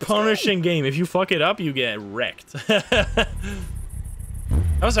 it's a punishing game. If you fuck it up, you get wrecked. That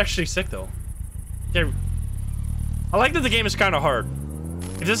was actually sick, though. Yeah, I like that the game is kind of hard.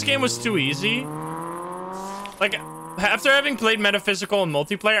 If this game was too easy... Like... After having played Metaphysical and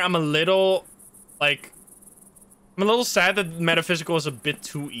multiplayer, I'm a little sad that Metaphysical is a bit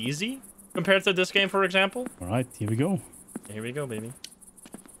too easy compared to this game, for example. All right, here we go. Here we go, baby.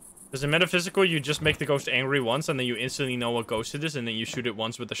 Because in Metaphysical, you just make the ghost angry once, and then you instantly know what ghost it is, and then you shoot it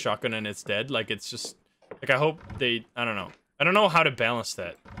once with the shotgun, and it's dead. Like, it's just... Like, I hope they... I don't know. I don't know how to balance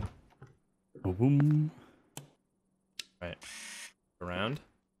that. Boom. Right. Around.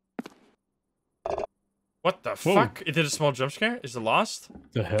 What the fuck? It did a small jump scare? Is it lost?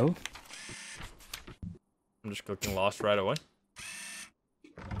 The hell? I'm just clicking lost right away.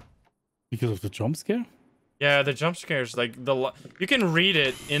 Because of the jump scare? Yeah, the jump scares, like, you can read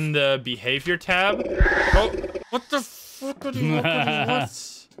it in the behavior tab. Oh, what the fuck are you opening?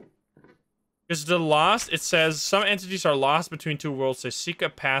 What? Because the lost, it says, some entities are lost between two worlds. They seek a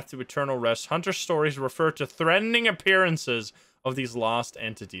path to eternal rest. Hunter stories refer to threatening appearances of these lost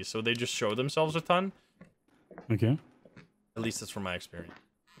entities. So they just show themselves a ton. Okay. At least that's from my experience.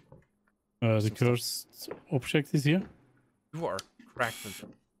 The cursed object is here. You are cracked.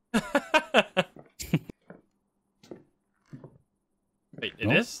 Wait,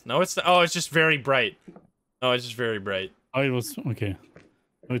 it is? No, it's not. Oh, it's just very bright. No, it's just very bright. Oh, it was okay.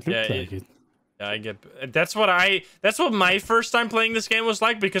 Oh, it looked like it. Yeah, I get. That's what my first time playing this game was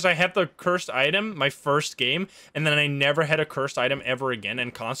like, because I had the cursed item my first game, and then I never had a cursed item ever again,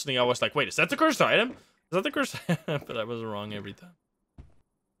 and constantly I was like, wait, is that the cursed item? Is that the cursed item? But I was wrong every time.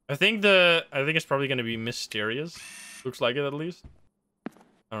 I think it's probably gonna be mysterious. Looks like it, at least. I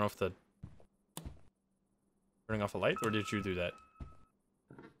don't know if the turning off a light, or did you do that?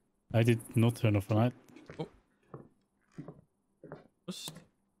 I did not turn off a light. Oh. Just...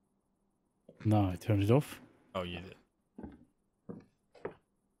 No, I turned it off. Oh, you did.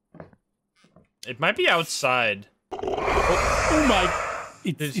 It might be outside. Oh my!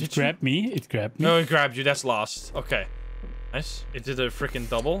 It grabbed me. It grabbed me. No, it grabbed you. That's lost. Okay. Nice. It did a freaking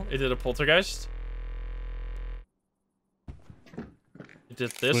double. It did a poltergeist. It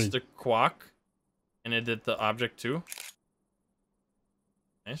did this, Wait. the quack. And it did the object too.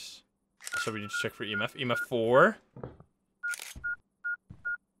 Nice. So we need to check for EMF. EMF 4.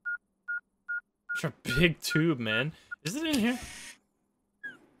 Such a big tube, man. Is it in here?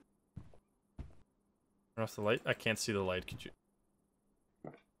 Turn off the light. I can't see the light. Could you?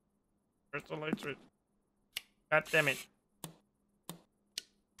 Where's the light switch? God damn it.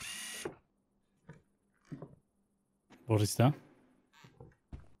 What is that?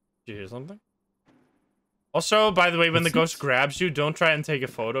 Did you hear something? Also, by the way, when the ghost grabs you, don't try and take a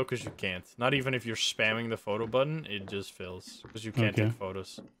photo, because you can't. Not even if you're spamming the photo button, it just fills. Because you can't take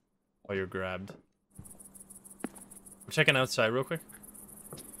photos while you're grabbed. I'm checking outside real quick.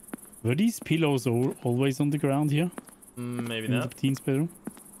 Were these pillows always on the ground here? Maybe in not. the teen's bedroom?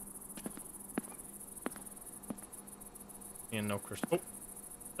 And no crystal. Oh,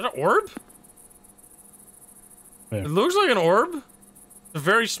 is that an orb? Where? It looks like an orb. It's a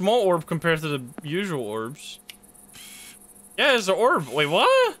very small orb compared to the usual orbs. Yeah, it's an orb. Wait,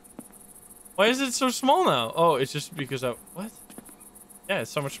 what? Why is it so small now? Oh, it's just because of... What? Yeah,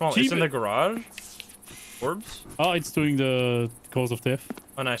 it's so much smaller. It's in the garage. Orbs? Oh, it's doing the cause of death.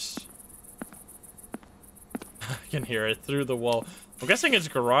 Oh, nice. I can hear it through the wall. I'm guessing it's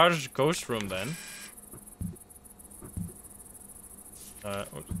garage ghost room then.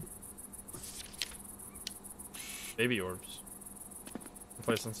 Baby orbs.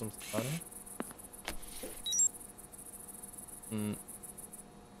 Placing some stuff on.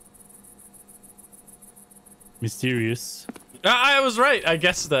 Mysterious. I was right. I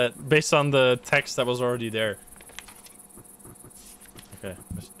guessed that based on the text that was already there. Okay,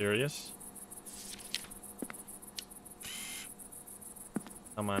 mysterious.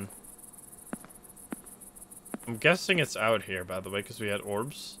 Come on. I'm guessing it's out here, by the way, because we had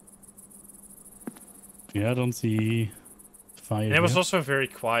orbs. Yeah, I don't see fire. And it was also very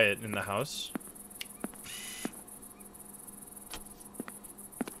quiet in the house.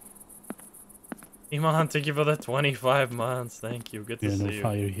 Iman, thank you for the 25 months. Thank you. Good to see you. No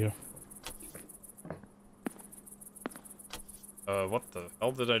fire here. What the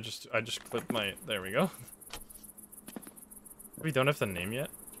hell did I just clipped my... There we go. We don't have the name yet.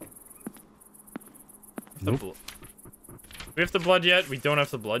 Nope. We have the blood yet? We don't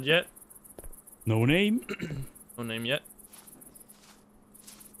have the blood yet. No name. No name yet.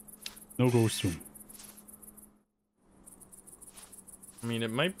 No ghost room. I mean,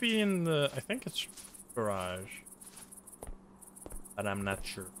 it might be in the... I think it's garage. But I'm not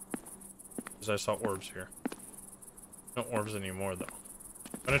sure. Because I saw orbs here. No orbs anymore, though.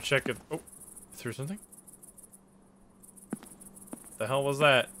 I'm gonna check if... Oh, I threw something? What the hell was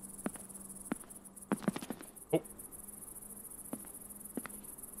that? Oh.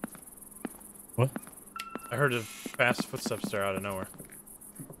 What? I heard a fast footsteps there out of nowhere.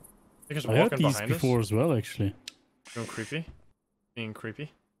 I think it's I heard walking these behind us. before as well, actually. Being creepy. Being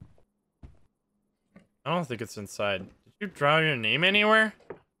creepy. I don't think it's inside. Did you draw your name anywhere?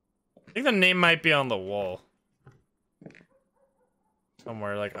 I think the name might be on the wall.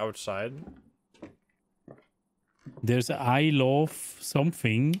 Somewhere, like, outside. There's I love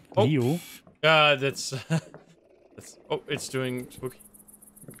something. Oh. Leo. That's... that's... Oh, it's doing spooky.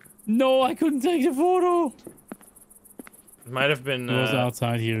 No, I couldn't take the photo. It might have been... It was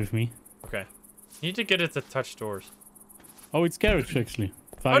outside here with me. Okay. You need to get it to touch doors. Oh, it's garage actually.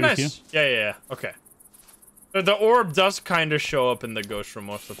 Fire oh, nice. Here. Yeah. Okay. So the orb does kind of show up in the ghost room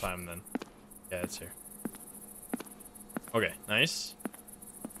most of the time then. Yeah, it's here. Okay, nice.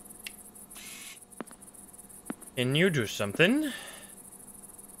 Can you do something?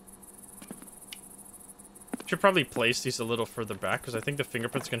 Should probably place these a little further back because I think the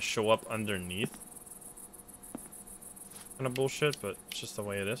fingerprints can show up underneath. Kind of bullshit, but it's just the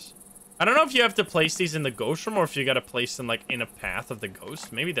way it is. I don't know if you have to place these in the ghost room or if you gotta place them like in a path of the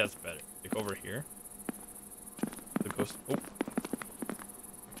ghost. Maybe that's better. Like over here. The ghost. Oh.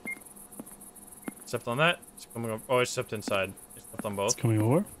 Stepped on that. It's coming over. Oh, I stepped inside. I stepped on both. It's coming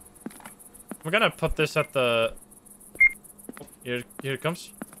over. I'm gonna put this at the. Oh, here it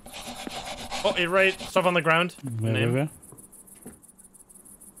comes. Oh, it right. Stuff on the ground. Where?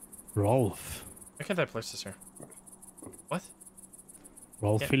 Rolf. Why can't I place this here? What?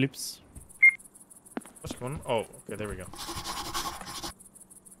 Rolf Phillips. What's going on? Oh, okay, there we go.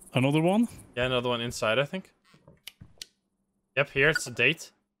 Another one? Yeah, another one inside, I think. Yep, here, it's a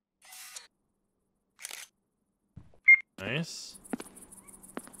date. Nice.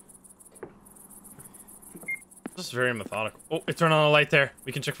 This is very methodical. Oh, it turned on a light there.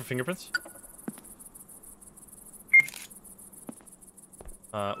 We can check for fingerprints.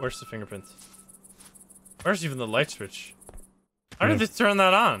 Where's the fingerprint? Where's even the light switch? How did they turn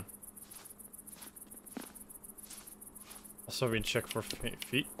that on? Also, we can check for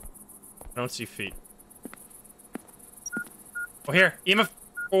feet. I don't see feet. Oh, here. EMF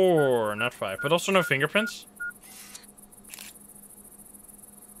 4, not 5. But also no fingerprints.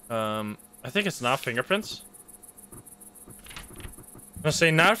 I think it's not fingerprints. I'm gonna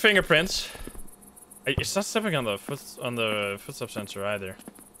say not fingerprints. It's not stepping on the footstep sensor either.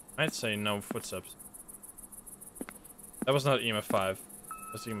 I'd say no footsteps. That was not EMF 5.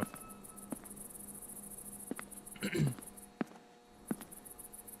 That's EMF.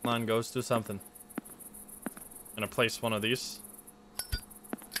 Come on, ghost, do something. I'm gonna place one of these.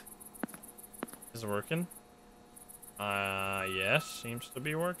 Is it working? Yes, seems to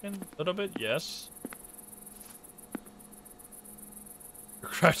be working. A little bit, yes. You're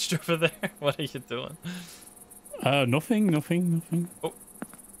crouched over there. What are you doing? Nothing. Oh.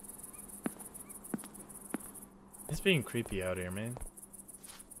 It's being creepy out here, man.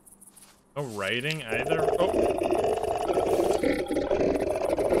 No writing either. Oh.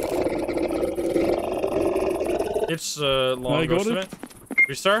 It's long ghost event.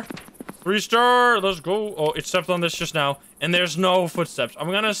 Restart? Restart! Let's go. Oh, it stepped on this just now. And there's no footsteps. I'm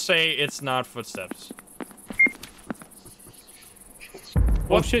gonna say it's not footsteps.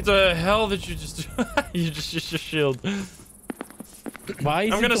 What the hell did you just do? You just used your shield. Why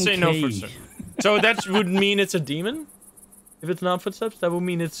is I'm gonna say no footsteps. So that would mean it's a demon? If it's not footsteps, that would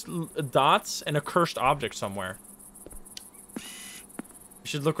mean it's dots and a cursed object somewhere. We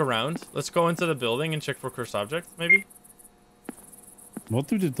should look around. Let's go into the building and check for cursed objects, maybe? What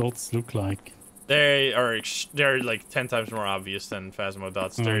do the dots look like? They're like 10 times more obvious than Phasmo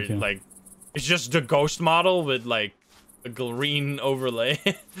dots. They're like, it's just the ghost model with like a green overlay.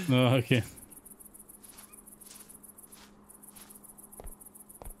 Oh, okay.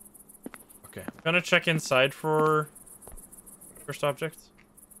 Okay, I'm gonna check inside for first objects.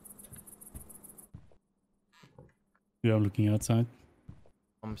 Yeah, I'm looking outside.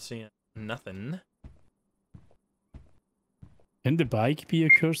 I'm seeing nothing. Can the bike be a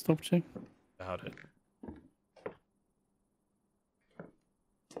cursed object? Doubt it.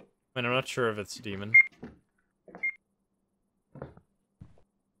 I mean, I'm not sure if it's a demon.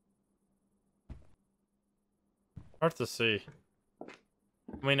 Hard to see.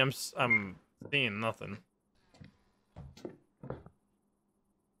 I mean, I'm seeing nothing.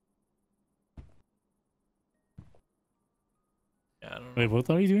 Yeah, I don't know. Wait, what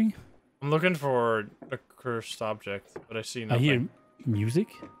are you doing? I'm looking for a cursed object, but I see nothing. I hear music.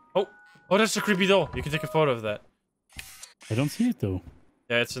 Oh, that's a creepy doll. You can take a photo of that. I don't see it though.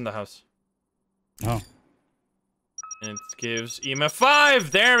 Yeah, it's in the house. Oh. And it gives EMF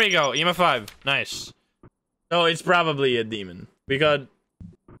 5. There we go. EMF 5. Nice. No, it's probably a demon. We got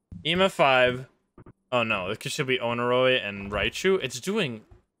EMF 5. Oh no, it should be Onoroi and Raichu. It's doing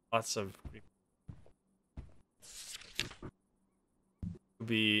lots of.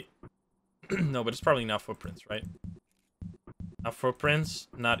 Be no, but it's probably not footprints, right? Not footprints,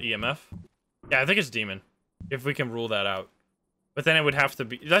 not EMF. Yeah, I think it's demon. If we can rule that out, but then it would have to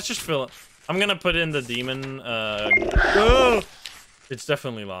be. Let's just fill it. I'm gonna put in the demon. Oh! It's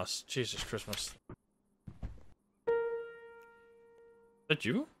definitely lost. Jesus Christmas. Is that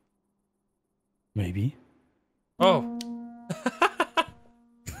you? Maybe. Oh.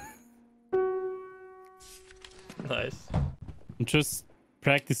 Nice. I'm just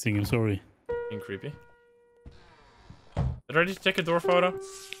practicing, I'm sorry. Being creepy. Did I already take a door photo?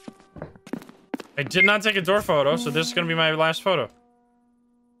 I did not take a door photo, so this is gonna be my last photo.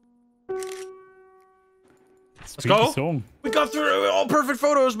 Let's go. Song. We got through all perfect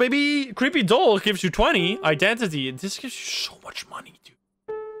photos, baby. Creepy doll gives you 20. Identity. This gives you so much money, dude.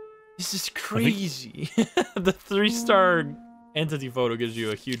 This is crazy. The 3-star entity photo gives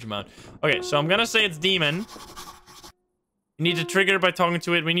you a huge amount. Okay, so I'm gonna say it's demon. You need to trigger it by talking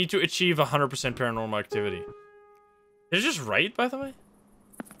to it. We need to achieve 100% paranormal activity. Did it just write, by the way?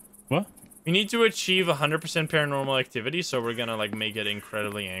 What? We need to achieve 100% paranormal activity, so we're gonna like make it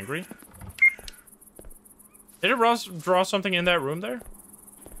incredibly angry. Did it draw something in that room there?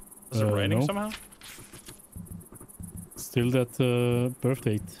 Was it writing no. somehow? Still that birth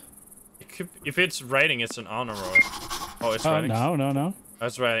date. It could, if it's writing, it's an honor roll. Oh, it's writing. No.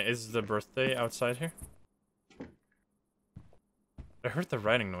 That's right. Is the birthday outside here? I heard the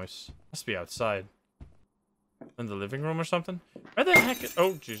writing noise. Must be outside. In the living room or something? Where the heck is...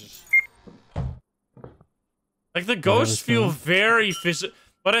 Oh, Jesus. Like, the ghosts feel very physical...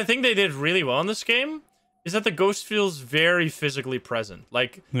 What I think they did really well in this game is that the ghost feels very physically present.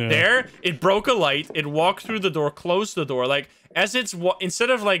 Like, there, it broke a light, it walked through the door, closed the door. Like, as it's... Instead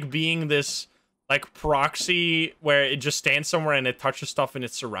of, like, being this, like, proxy where it just stands somewhere and it touches stuff in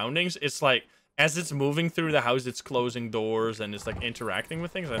its surroundings, it's like... As it's moving through the house, it's closing doors and it's like interacting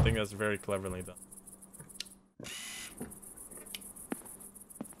with things. I think that's very cleverly done.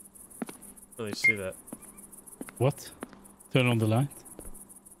 Really see that. What? Turn on the light.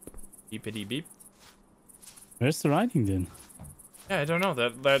 Beepity beep. Where's the writing then? Yeah, I don't know.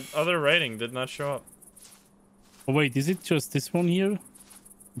 That other writing did not show up. Oh wait, is it just this one here?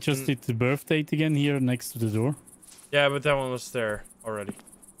 Just did the birth date again here next to the door? Yeah, but that one was there already.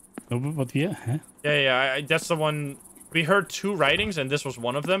 No, but yeah, huh? Yeah, that's the one. We heard 2 writings, and this was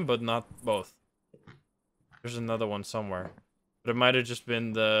one of them, but not both. There's another one somewhere. But it might have just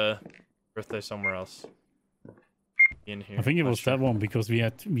been the birthday somewhere else. In here. I think it was that one, because we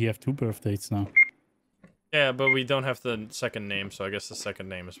have 2 birth dates now. Yeah, but we don't have the second name, so I guess the second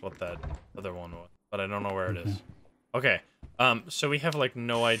name is what that other one was. But I don't know where it is. Okay, so we have, like,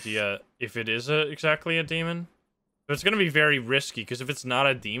 no idea if it is exactly a demon. But it's going to be very risky, because if it's not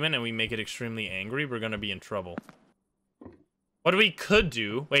a demon and we make it extremely angry, we're going to be in trouble. What we could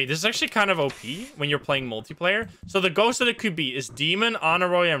do... Wait, this is actually kind of OP when you're playing multiplayer. So the ghost that it could be is Demon,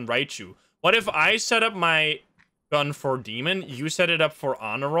 Honoroi, and Raichu. What if I set up my gun for Demon, you set it up for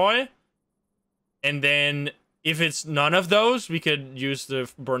Honoroi, and then if it's none of those, we could use the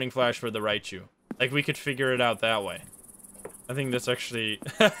Burning Flash for the Raichu. Like, we could figure it out that way. I think that's actually...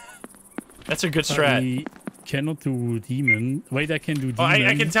 That's a good strat. Cannot do demon. Wait, I can do demon. Oh,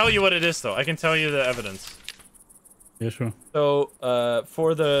 I can tell you what it is, though. I can tell you the evidence. Yeah, sure. So,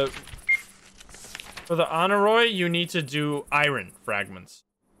 for the Honoroi, you need to do iron fragments.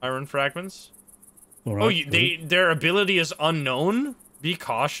 Iron fragments. All right, oh, their ability is unknown? Be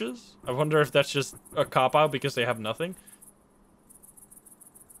cautious? I wonder if that's just a cop-out because they have nothing.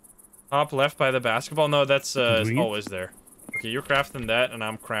 Top left by the basketball? No, that's always there. Okay, you're crafting that, and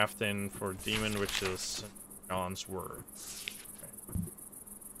I'm crafting for demon, which is... John's word. Okay.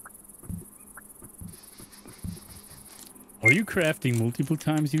 Are you crafting multiple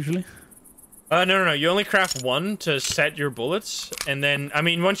times usually? No. You only craft 1 to set your bullets, and then, I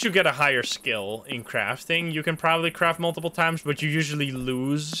mean, once you get a higher skill in crafting, you can probably craft multiple times, but you usually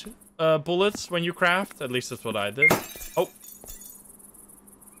lose bullets when you craft. At least that's what I did. Oh.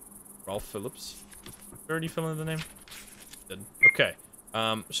 Ralph Phillips. Already fill in the name? Did. Okay.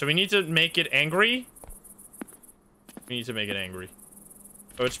 So we need to make it angry. We need to make it angry.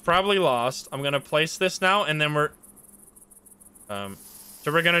 So it's probably lost. I'm gonna place this now, and then we're... So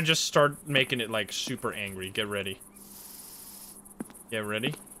we're gonna just start making it, like, super angry. Get ready. Get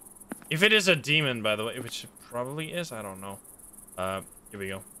ready. If it is a demon, by the way, which it probably is, I don't know. Here we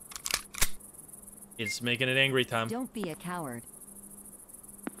go. It's making it angry time. Don't be a coward.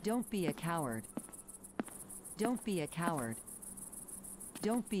 Don't be a coward. Don't be a coward.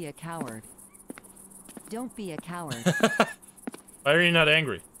 Don't be a coward. Don't be a coward. Why are you not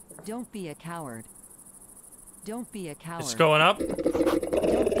angry? Don't be a coward. Don't be a coward. It's going up. Don't be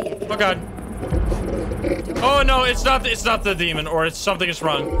a coward. Oh god. Oh no, it's not the demon, or it's something is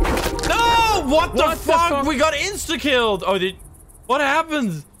wrong. No! What the fuck? We got insta-killed! Oh, what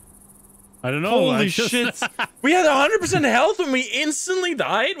happened? I don't know. Holy shit. We had 100% health and we instantly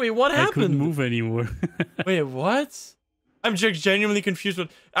died? Wait, what happened? I couldn't move anymore. Wait, what? I'm just genuinely confused with.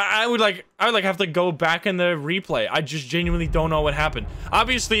 I would have to go back in the replay. I just genuinely don't know what happened.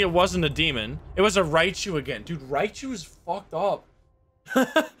 Obviously, it wasn't a demon. It was a Raichu again, dude. Raichu is fucked up.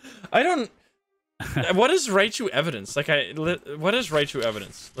 I don't. What is Raichu evidence? Like what is Raichu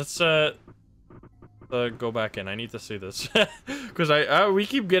evidence? Let's go back in. I need to see this because we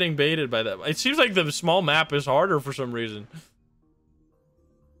keep getting baited by that. It seems like the small map is harder for some reason.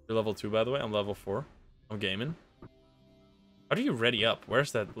 You're level 2, by the way. I'm level 4. I'm gaming. How do you ready up?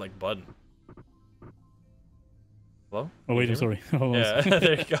 Where's that like button? Hello? Oh wait, I'm sorry. Yeah,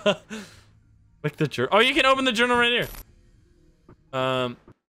 there you go. Click the journal. Oh, you can open the journal right here. Oh,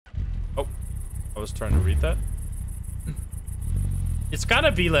 I was trying to read that. It's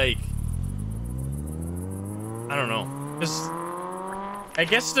gotta be like, I don't know. Just, I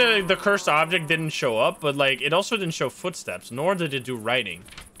guess the cursed object didn't show up, but like it also didn't show footsteps, nor did it do writing.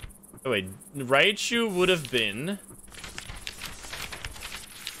 Oh wait, Raichu would have been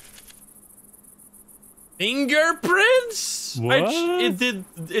fingerprints. What?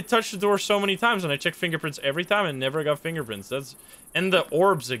 It touched the door so many times, and I checked fingerprints every time and never got fingerprints. And the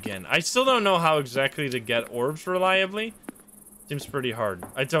orbs again. I still don't know how exactly to get orbs reliably. Seems pretty hard.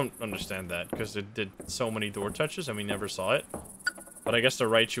 I don't understand that because it did so many door touches and we never saw it. But I guess the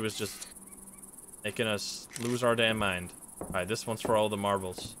Raichu was just making us lose our damn mind. Alright, this one's for all the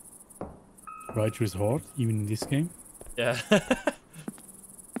marbles. Raichu is hard, even in this game. Yeah.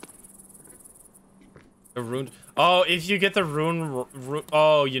 The rune. Oh, if you get the rune.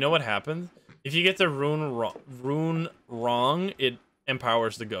 Oh, you know what happened? If you get the rune wrong, it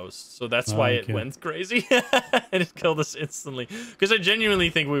empowers the ghost. So that's why it went crazy. And it killed us instantly. Because I genuinely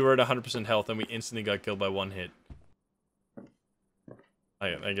think we were at 100% health and we instantly got killed by one hit.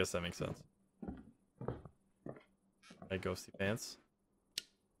 I guess that makes sense. Hey, ghosty pants.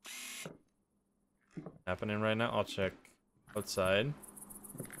 Happening right now? I'll check outside.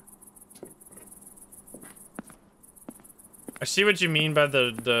 I see what you mean by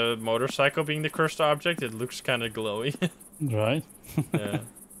the motorcycle being the cursed object. It looks kind of glowy. Right. Yeah.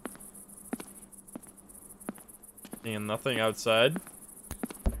 Seeing nothing outside.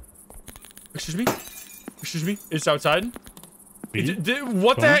 Excuse me? Excuse me? It's outside? Really?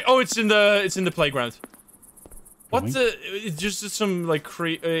 What the heck? Oh, it's in the playground. What the? It's just some like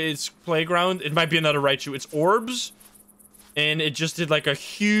it's playground. It might be another Raichu. It's orbs, and it just did like a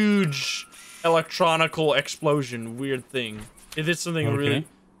huge electronical explosion. Weird thing. It did something really.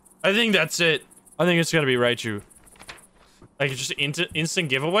 I think that's it. I think it's gotta be Raichu. Like it's just instant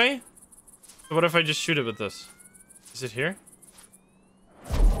giveaway. So what if I just shoot it with this? Is it here?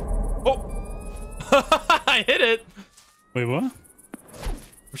 Oh! I hit it. Wait, what?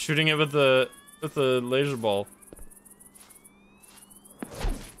 I'm shooting it with the laser ball.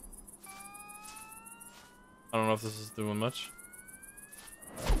 I don't know if this is doing much.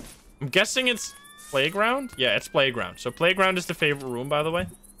 I'm guessing it's playground? Yeah, it's playground. So playground is the favorite room, by the way.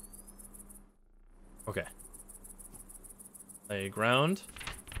 Okay. Playground.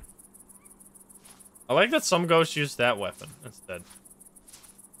 I like that some ghosts use that weapon instead.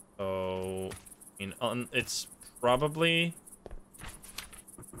 So, it's probably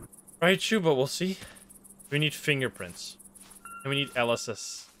Raichu, but we'll see. We need fingerprints. And we need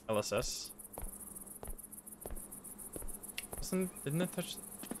LSS. LSS. Didn't it touch?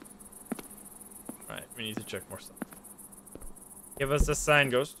 Alright, we need to check more stuff. Give us a sign,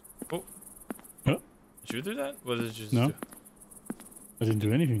 ghost. Oh. Huh? Did you do that? What did you No. do? I didn't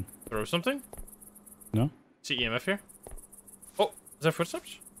do anything. Throw something? No. See EMF here? Oh, is that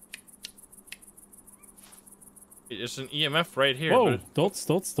footsteps? There's an EMF right here. Whoa! Dots.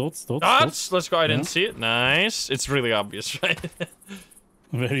 Dots! Let's go. I didn't see it. Nice. It's really obvious, right?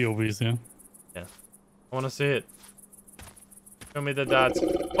 Very obvious, yeah. Yeah. I want to see it. Show me the dots.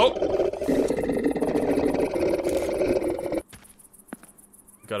 Oh!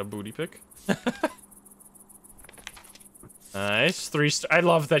 Got a booty pick. Nice. 3 I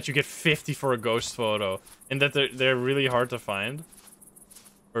love that you get 50 for a ghost photo. And that they're really hard to find.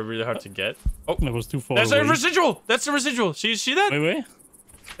 Or really hard to get. Oh, that was too far That's away. a residual! That's a residual. So you see that? Wait.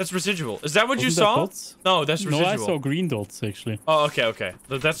 That's residual. Is that what you Wasn't saw? that dots? No, that's residual. No, I saw green dots, actually. Oh, okay.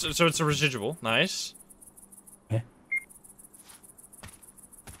 That's so it's a residual. Nice.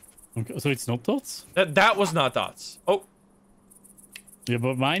 Okay, so it's not dots? That was not dots. Oh. Yeah,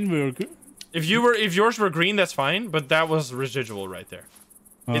 but mine were... If yours were green, that's fine, but that was residual right there.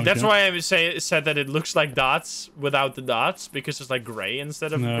 Okay. That's why I said that it looks like dots without the dots, because it's like gray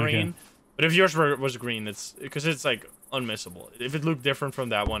instead of green. Okay. But if yours was green, it's because it's like unmissable. If it looked different from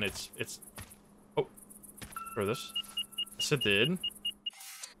that one, it's oh, throw this. Yes, it did.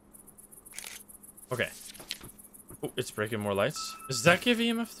 Okay. Oh, it's breaking more lights. Does that give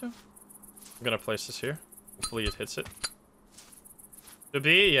EMF too? I'm gonna place this here. Hopefully it hits it. To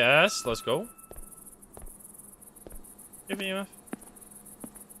be, yes. Let's go. Give EMF.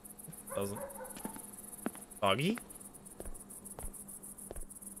 Doesn't. Doggy?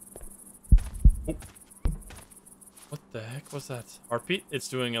 Oh. What the heck was that? Heartbeat? It's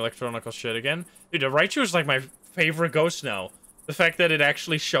doing electronical shit again. Dude, the Raichu is like my favorite ghost now. The fact that it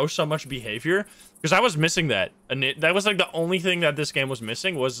actually shows so much behavior. Because I was missing that. And that was like the only thing that this game was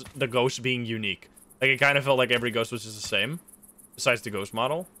missing was the ghost being unique. Like it kind of felt like every ghost was just the same. Besides the ghost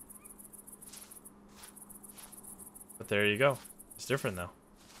model. But there you go. It's different now.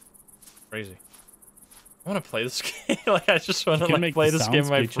 Crazy. I want to play this game. Like I just want to like play this game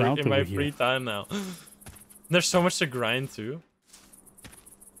in my free time now. There's so much to grind too.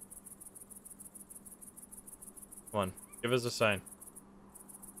 Come on, give us a sign.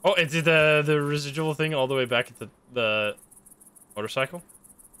 Oh, it did the residual thing all the way back at the motorcycle.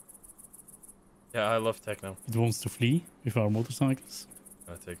 Yeah, I love techno. It wants to flee with our motorcycles.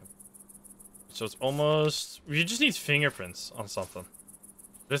 I'm gonna take him. So it's almost. You just need fingerprints on something.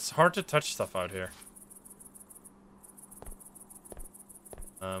 It's hard to touch stuff out here.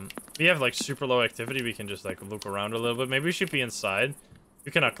 We have like super low activity. We can just like look around a little bit. Maybe we should be inside.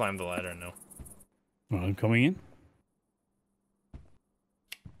 You cannot climb the ladder, no. Well, I'm coming in.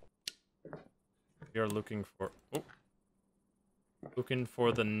 We are looking for. Oh, looking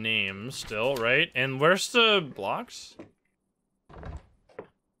for the name still, right? And where's the blocks?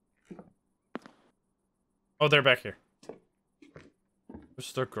 Oh, they're back here.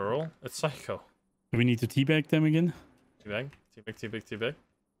 Who's the girl? It's Psycho. Do we need to teabag them again? Teabag? Teabag?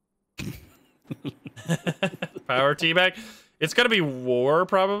 Power teabag? It's gotta be war,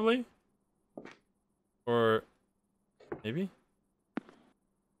 probably. Or maybe? I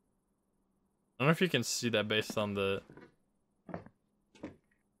don't know if you can see that based on the...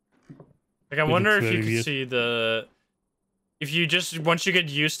 Like, I wonder if you can see the... If you just... Once you get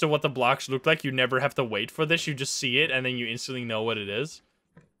used to what the blocks look like, you never have to wait for this. You just see it, and then you instantly know what it is.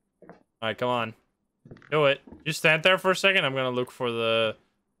 Alright, come on. Do it. You stand there for a second. I'm gonna look for the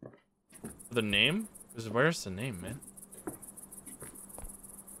name. Where's the name, man?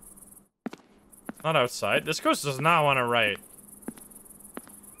 Not outside. This ghost does not want to write.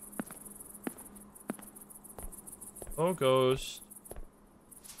 Oh, ghost.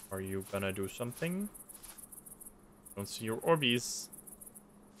 Are you gonna do something? Don't see your Orbeez.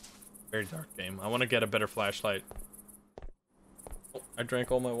 Very dark game. I want to get a better flashlight. Oh, I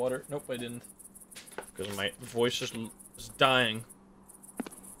drank all my water. Nope, I didn't. Because my voice is dying.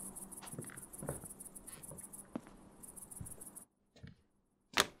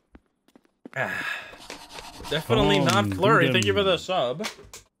 Definitely not Flurry. Thank you for the sub.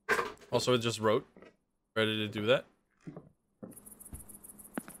 Also, it just wrote. Ready to do that.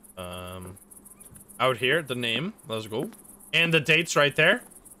 Out here, the name. Let's go. And the date's right there.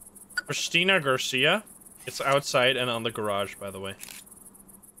 Christina Garcia. It's outside and on the garage, by the way.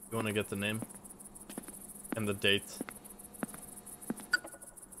 You want to get the name? And the date.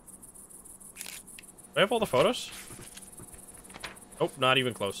 Do I have all the photos? Nope, not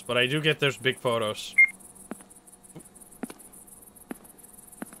even close. But I do get those big photos.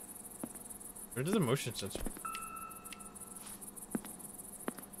 Where did the motion sensor?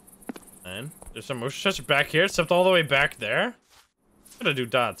 Man, there's a motion sensor back here, except all the way back there. I'm gonna do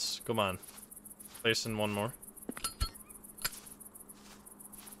dots. Come on. Place in one more.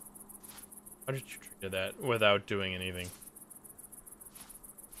 How did you trigger that without doing anything?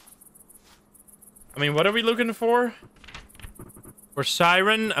 I mean, what are we looking for? For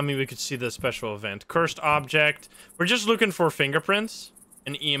Siren, I mean, we could see the special event. Cursed object. We're just looking for fingerprints.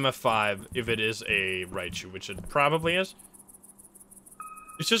 And EMF 5 if it is a Raichu, which it probably is.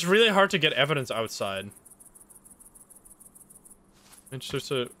 It's just really hard to get evidence outside. It's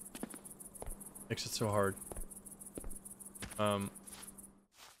just makes it so hard. I'm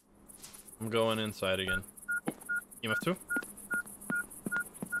going inside again. EMF 2.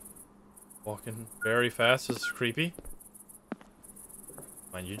 Walking very fast. This is creepy.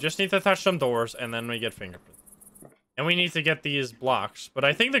 Fine, you just need to touch some doors, and then we get fingerprints. And we need to get these blocks. But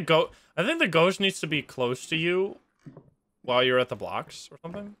I think the ghost needs to be close to you while you're at the blocks or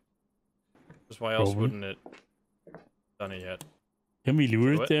something. Because why else wouldn't it done it yet? Can we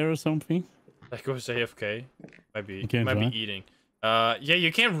lure it there or something? That goes AFK. Might be eating. Yeah,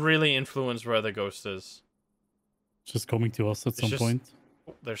 you can't really influence where the ghost is. Just coming to us at some point.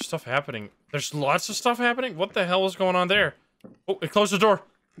 Oh, there's stuff happening. There's lots of stuff happening. What the hell is going on there? Oh, it closed the door.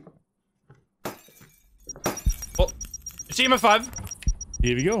 Well, it's EMF 5.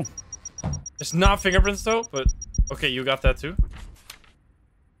 Here we go. It's not fingerprints though, but Okay, you got that too?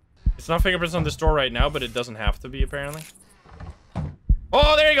 It's not fingerprints on this door right now, but it doesn't have to be, apparently.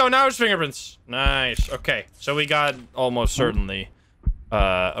 Oh, there you go. Now it's fingerprints. Nice. Okay, so we got almost certainly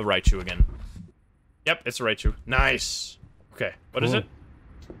a Raichu again. Yep, it's a Raichu. Nice. Okay, what is it?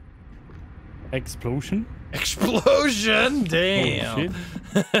 Explosion. Explosion? Damn.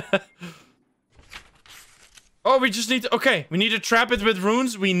 Oh, shit. Oh, we just need to... Okay, we need to trap it with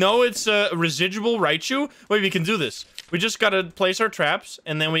runes. We know it's a residual Raichu. Wait, we can do this. We just gotta place our traps,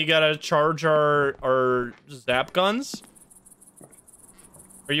 and then we gotta charge our zap guns.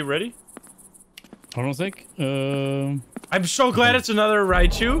 Are you ready? Hold on a sec. I'm so glad it's another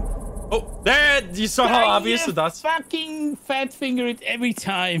Raichu. Oh, there! You saw how obvious the dots... Fucking fat finger it every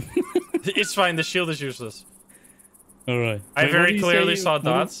time. It's fine, the shield is useless. Alright. I very clearly saw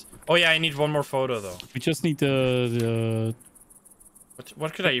dots. Oh yeah, I need one more photo though. We just need the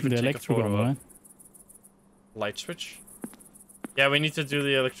what could I even take a photo of? Right? Light switch? Yeah, we need to do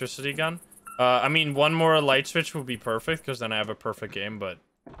the electricity gun. I mean, one more light switch would be perfect, because then I have a perfect game, but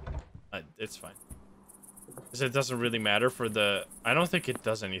it's fine. Because it doesn't really matter for the... I don't think it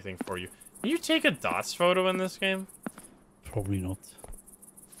does anything for you. Can you take a dots photo in this game? Probably not.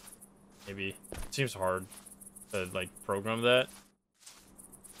 Maybe. It seems hard to, like, program that.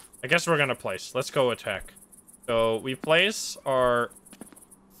 I guess we're gonna place. Let's go attack. So, we place our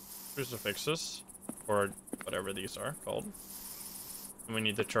crucifixes, or whatever these are called. And we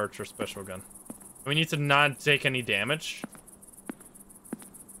need to charge our special gun. We need to not take any damage.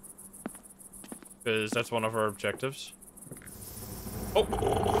 Because that's one of our objectives. Oh!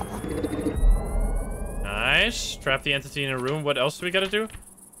 Nice. Trap the entity in a room. What else do we gotta do?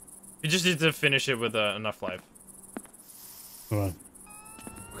 We just need to finish it with enough life. Alright.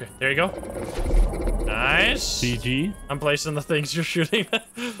 Okay, there you go. Nice. CG. I'm placing the things you're shooting.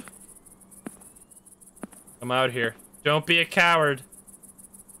 Come out here. Don't be a coward.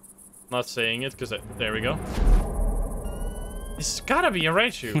 I'm not saying it because there we go. It's gotta be a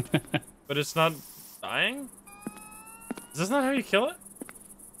Raichu. But it's not dying? Is this not how you kill it?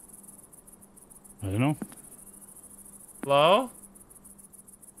 I don't know. Hello?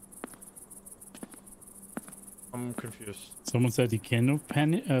 I'm confused. Someone said you cannot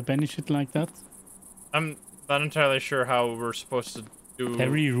banish it like that. I'm not entirely sure how we're supposed to do...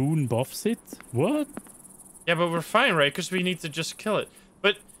 Every rune buffs it? What? Yeah, but we're fine, right? Because we need to just kill it.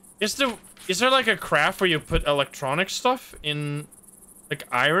 But is there like a craft where you put electronic stuff in, like,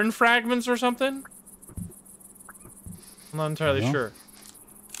 iron fragments or something? I'm not entirely sure.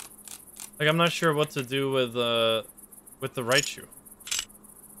 Like, I'm not sure what to do with the Raichu.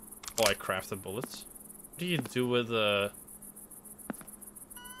 Oh, I crafted bullets. What do you do with the...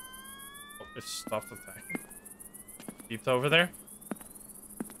 Oh, it stopped attacking. Beeped over there.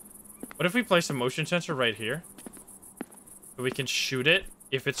 What if we place a motion sensor right here? So we can shoot it.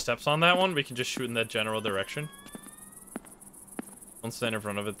 If it steps on that one, we can just shoot in that general direction. Don't stand in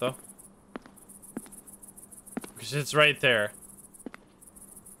front of it, though. Because it's right there.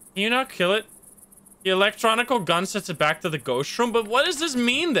 Can you not kill it? The electronical gun sets it back to the ghost room, but what does this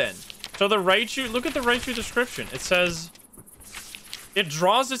mean then? So the Raichu, look at the Raichu description. It says, it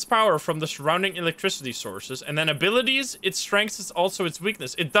draws its power from the surrounding electricity sources, and then abilities, its strengths is also its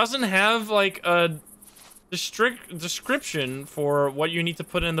weakness. It doesn't have like a strict description for what you need to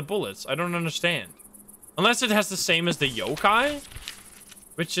put in the bullets. I don't understand. Unless it has the same as the yokai,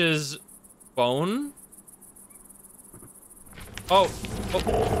 which is bone. Oh.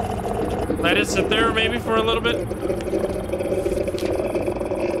 Let it sit there maybe for a little bit.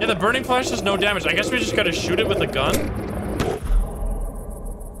 Yeah, the burning flash does no damage. I guess we just gotta shoot it with a gun.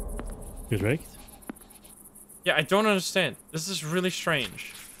 Correct. Yeah, I don't understand. This is really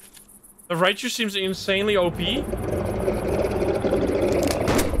strange. The Raichu seems insanely OP.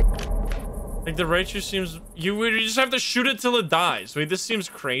 Like, the Raichu seems... You just have to shoot it till it dies. Wait, this seems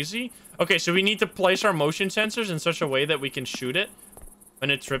crazy. Okay, so we need to place our motion sensors in such a way that we can shoot it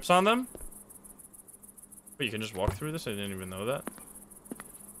when it trips on them. Wait, you can just walk through this? I didn't even know that.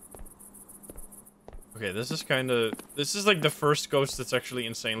 Okay, this is kind of... This is like the first ghost that's actually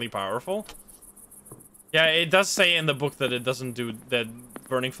insanely powerful. Yeah, it does say in the book that it doesn't do... That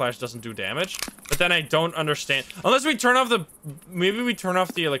burning flash doesn't do damage. But then I don't understand. Unless we turn off the... Maybe we turn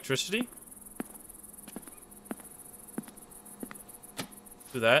off the electricity.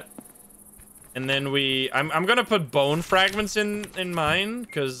 Do that. And then we... I'm gonna put bone fragments in mine,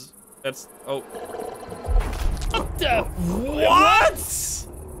 because that's... Oh. What the... What?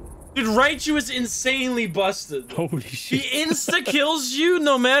 Dude, Raichu is insanely busted. Holy shit. He insta-kills you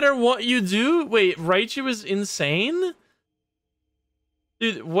no matter what you do? Wait, Raichu is insane?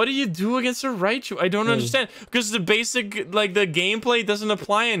 Dude, what do you do against a Raichu? I don't understand. Because the basic, like, the gameplay doesn't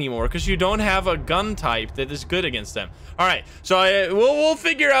apply anymore. Because you don't have a gun type that is good against them. All right, so we'll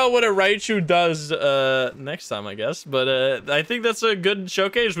figure out what a Raichu does next time, I guess. But I think that's a good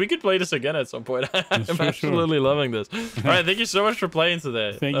showcase. We could play this again at some point. I'm absolutely loving this. All right, thank you so much for playing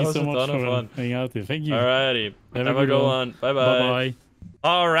today. Thank you so much for hanging out there. Thank you. All righty. Have a good one. Bye-bye. Bye-bye.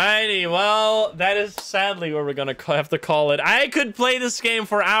 Alrighty, well, that is sadly where we're gonna have to call it. I could play this game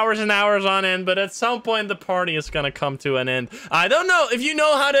for hours and hours on end, but at some point the party is gonna come to an end. I don't know if you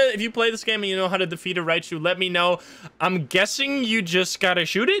know how to, if you play this game and you know how to defeat a Raichu, let me know. I'm guessing you just gotta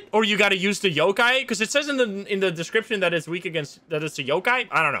shoot it, or you gotta use the yokai, because it says in the description that it's weak against, that it's a yokai.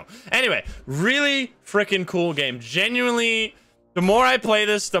 I don't know. Anyway, really freaking cool game. Genuinely, the more I play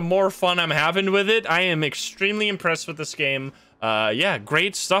this, the more fun I'm having with it. I am extremely impressed with this game. Yeah,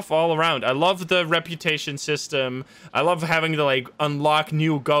 great stuff all around. I love the reputation system. I love having to, like, unlock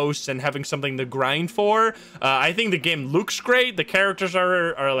new ghosts and having something to grind for. I think the game looks great. The characters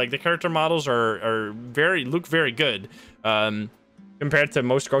are like, the character models look very good. Compared to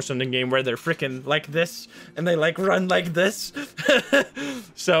most Ghost Hunting game where they're freaking like this and they like run like this.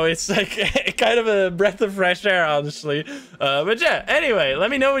 So it's like kind of a breath of fresh air, honestly. But yeah, anyway, let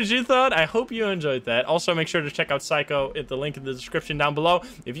me know what you thought. I hope you enjoyed that. Also, make sure to check out Psycho at the link in the description down below.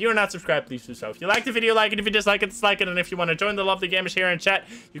 If you are not subscribed, please do so. If you liked the video, like it. If you dislike it, dislike it. And if you want to join the Lovely Gamers here in chat,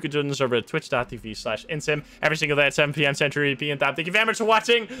 you can join the server at twitch.tv/insim every single day at 7 p.m. Central European time. Thank you very much for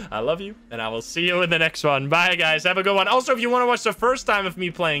watching. I love you, and I will see you in the next one. Bye, guys. Have a good one. Also, if you want to watch the first time of me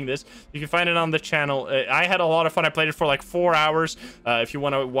playing this, you can find it on the channel. I had a lot of fun. I played it for like 4 hours. If you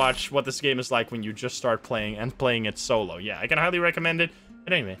want to watch what this game is like when you just start playing and playing it solo, yeah, I can highly recommend it.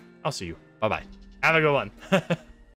 But anyway, I'll see you. Bye bye. Have a good one.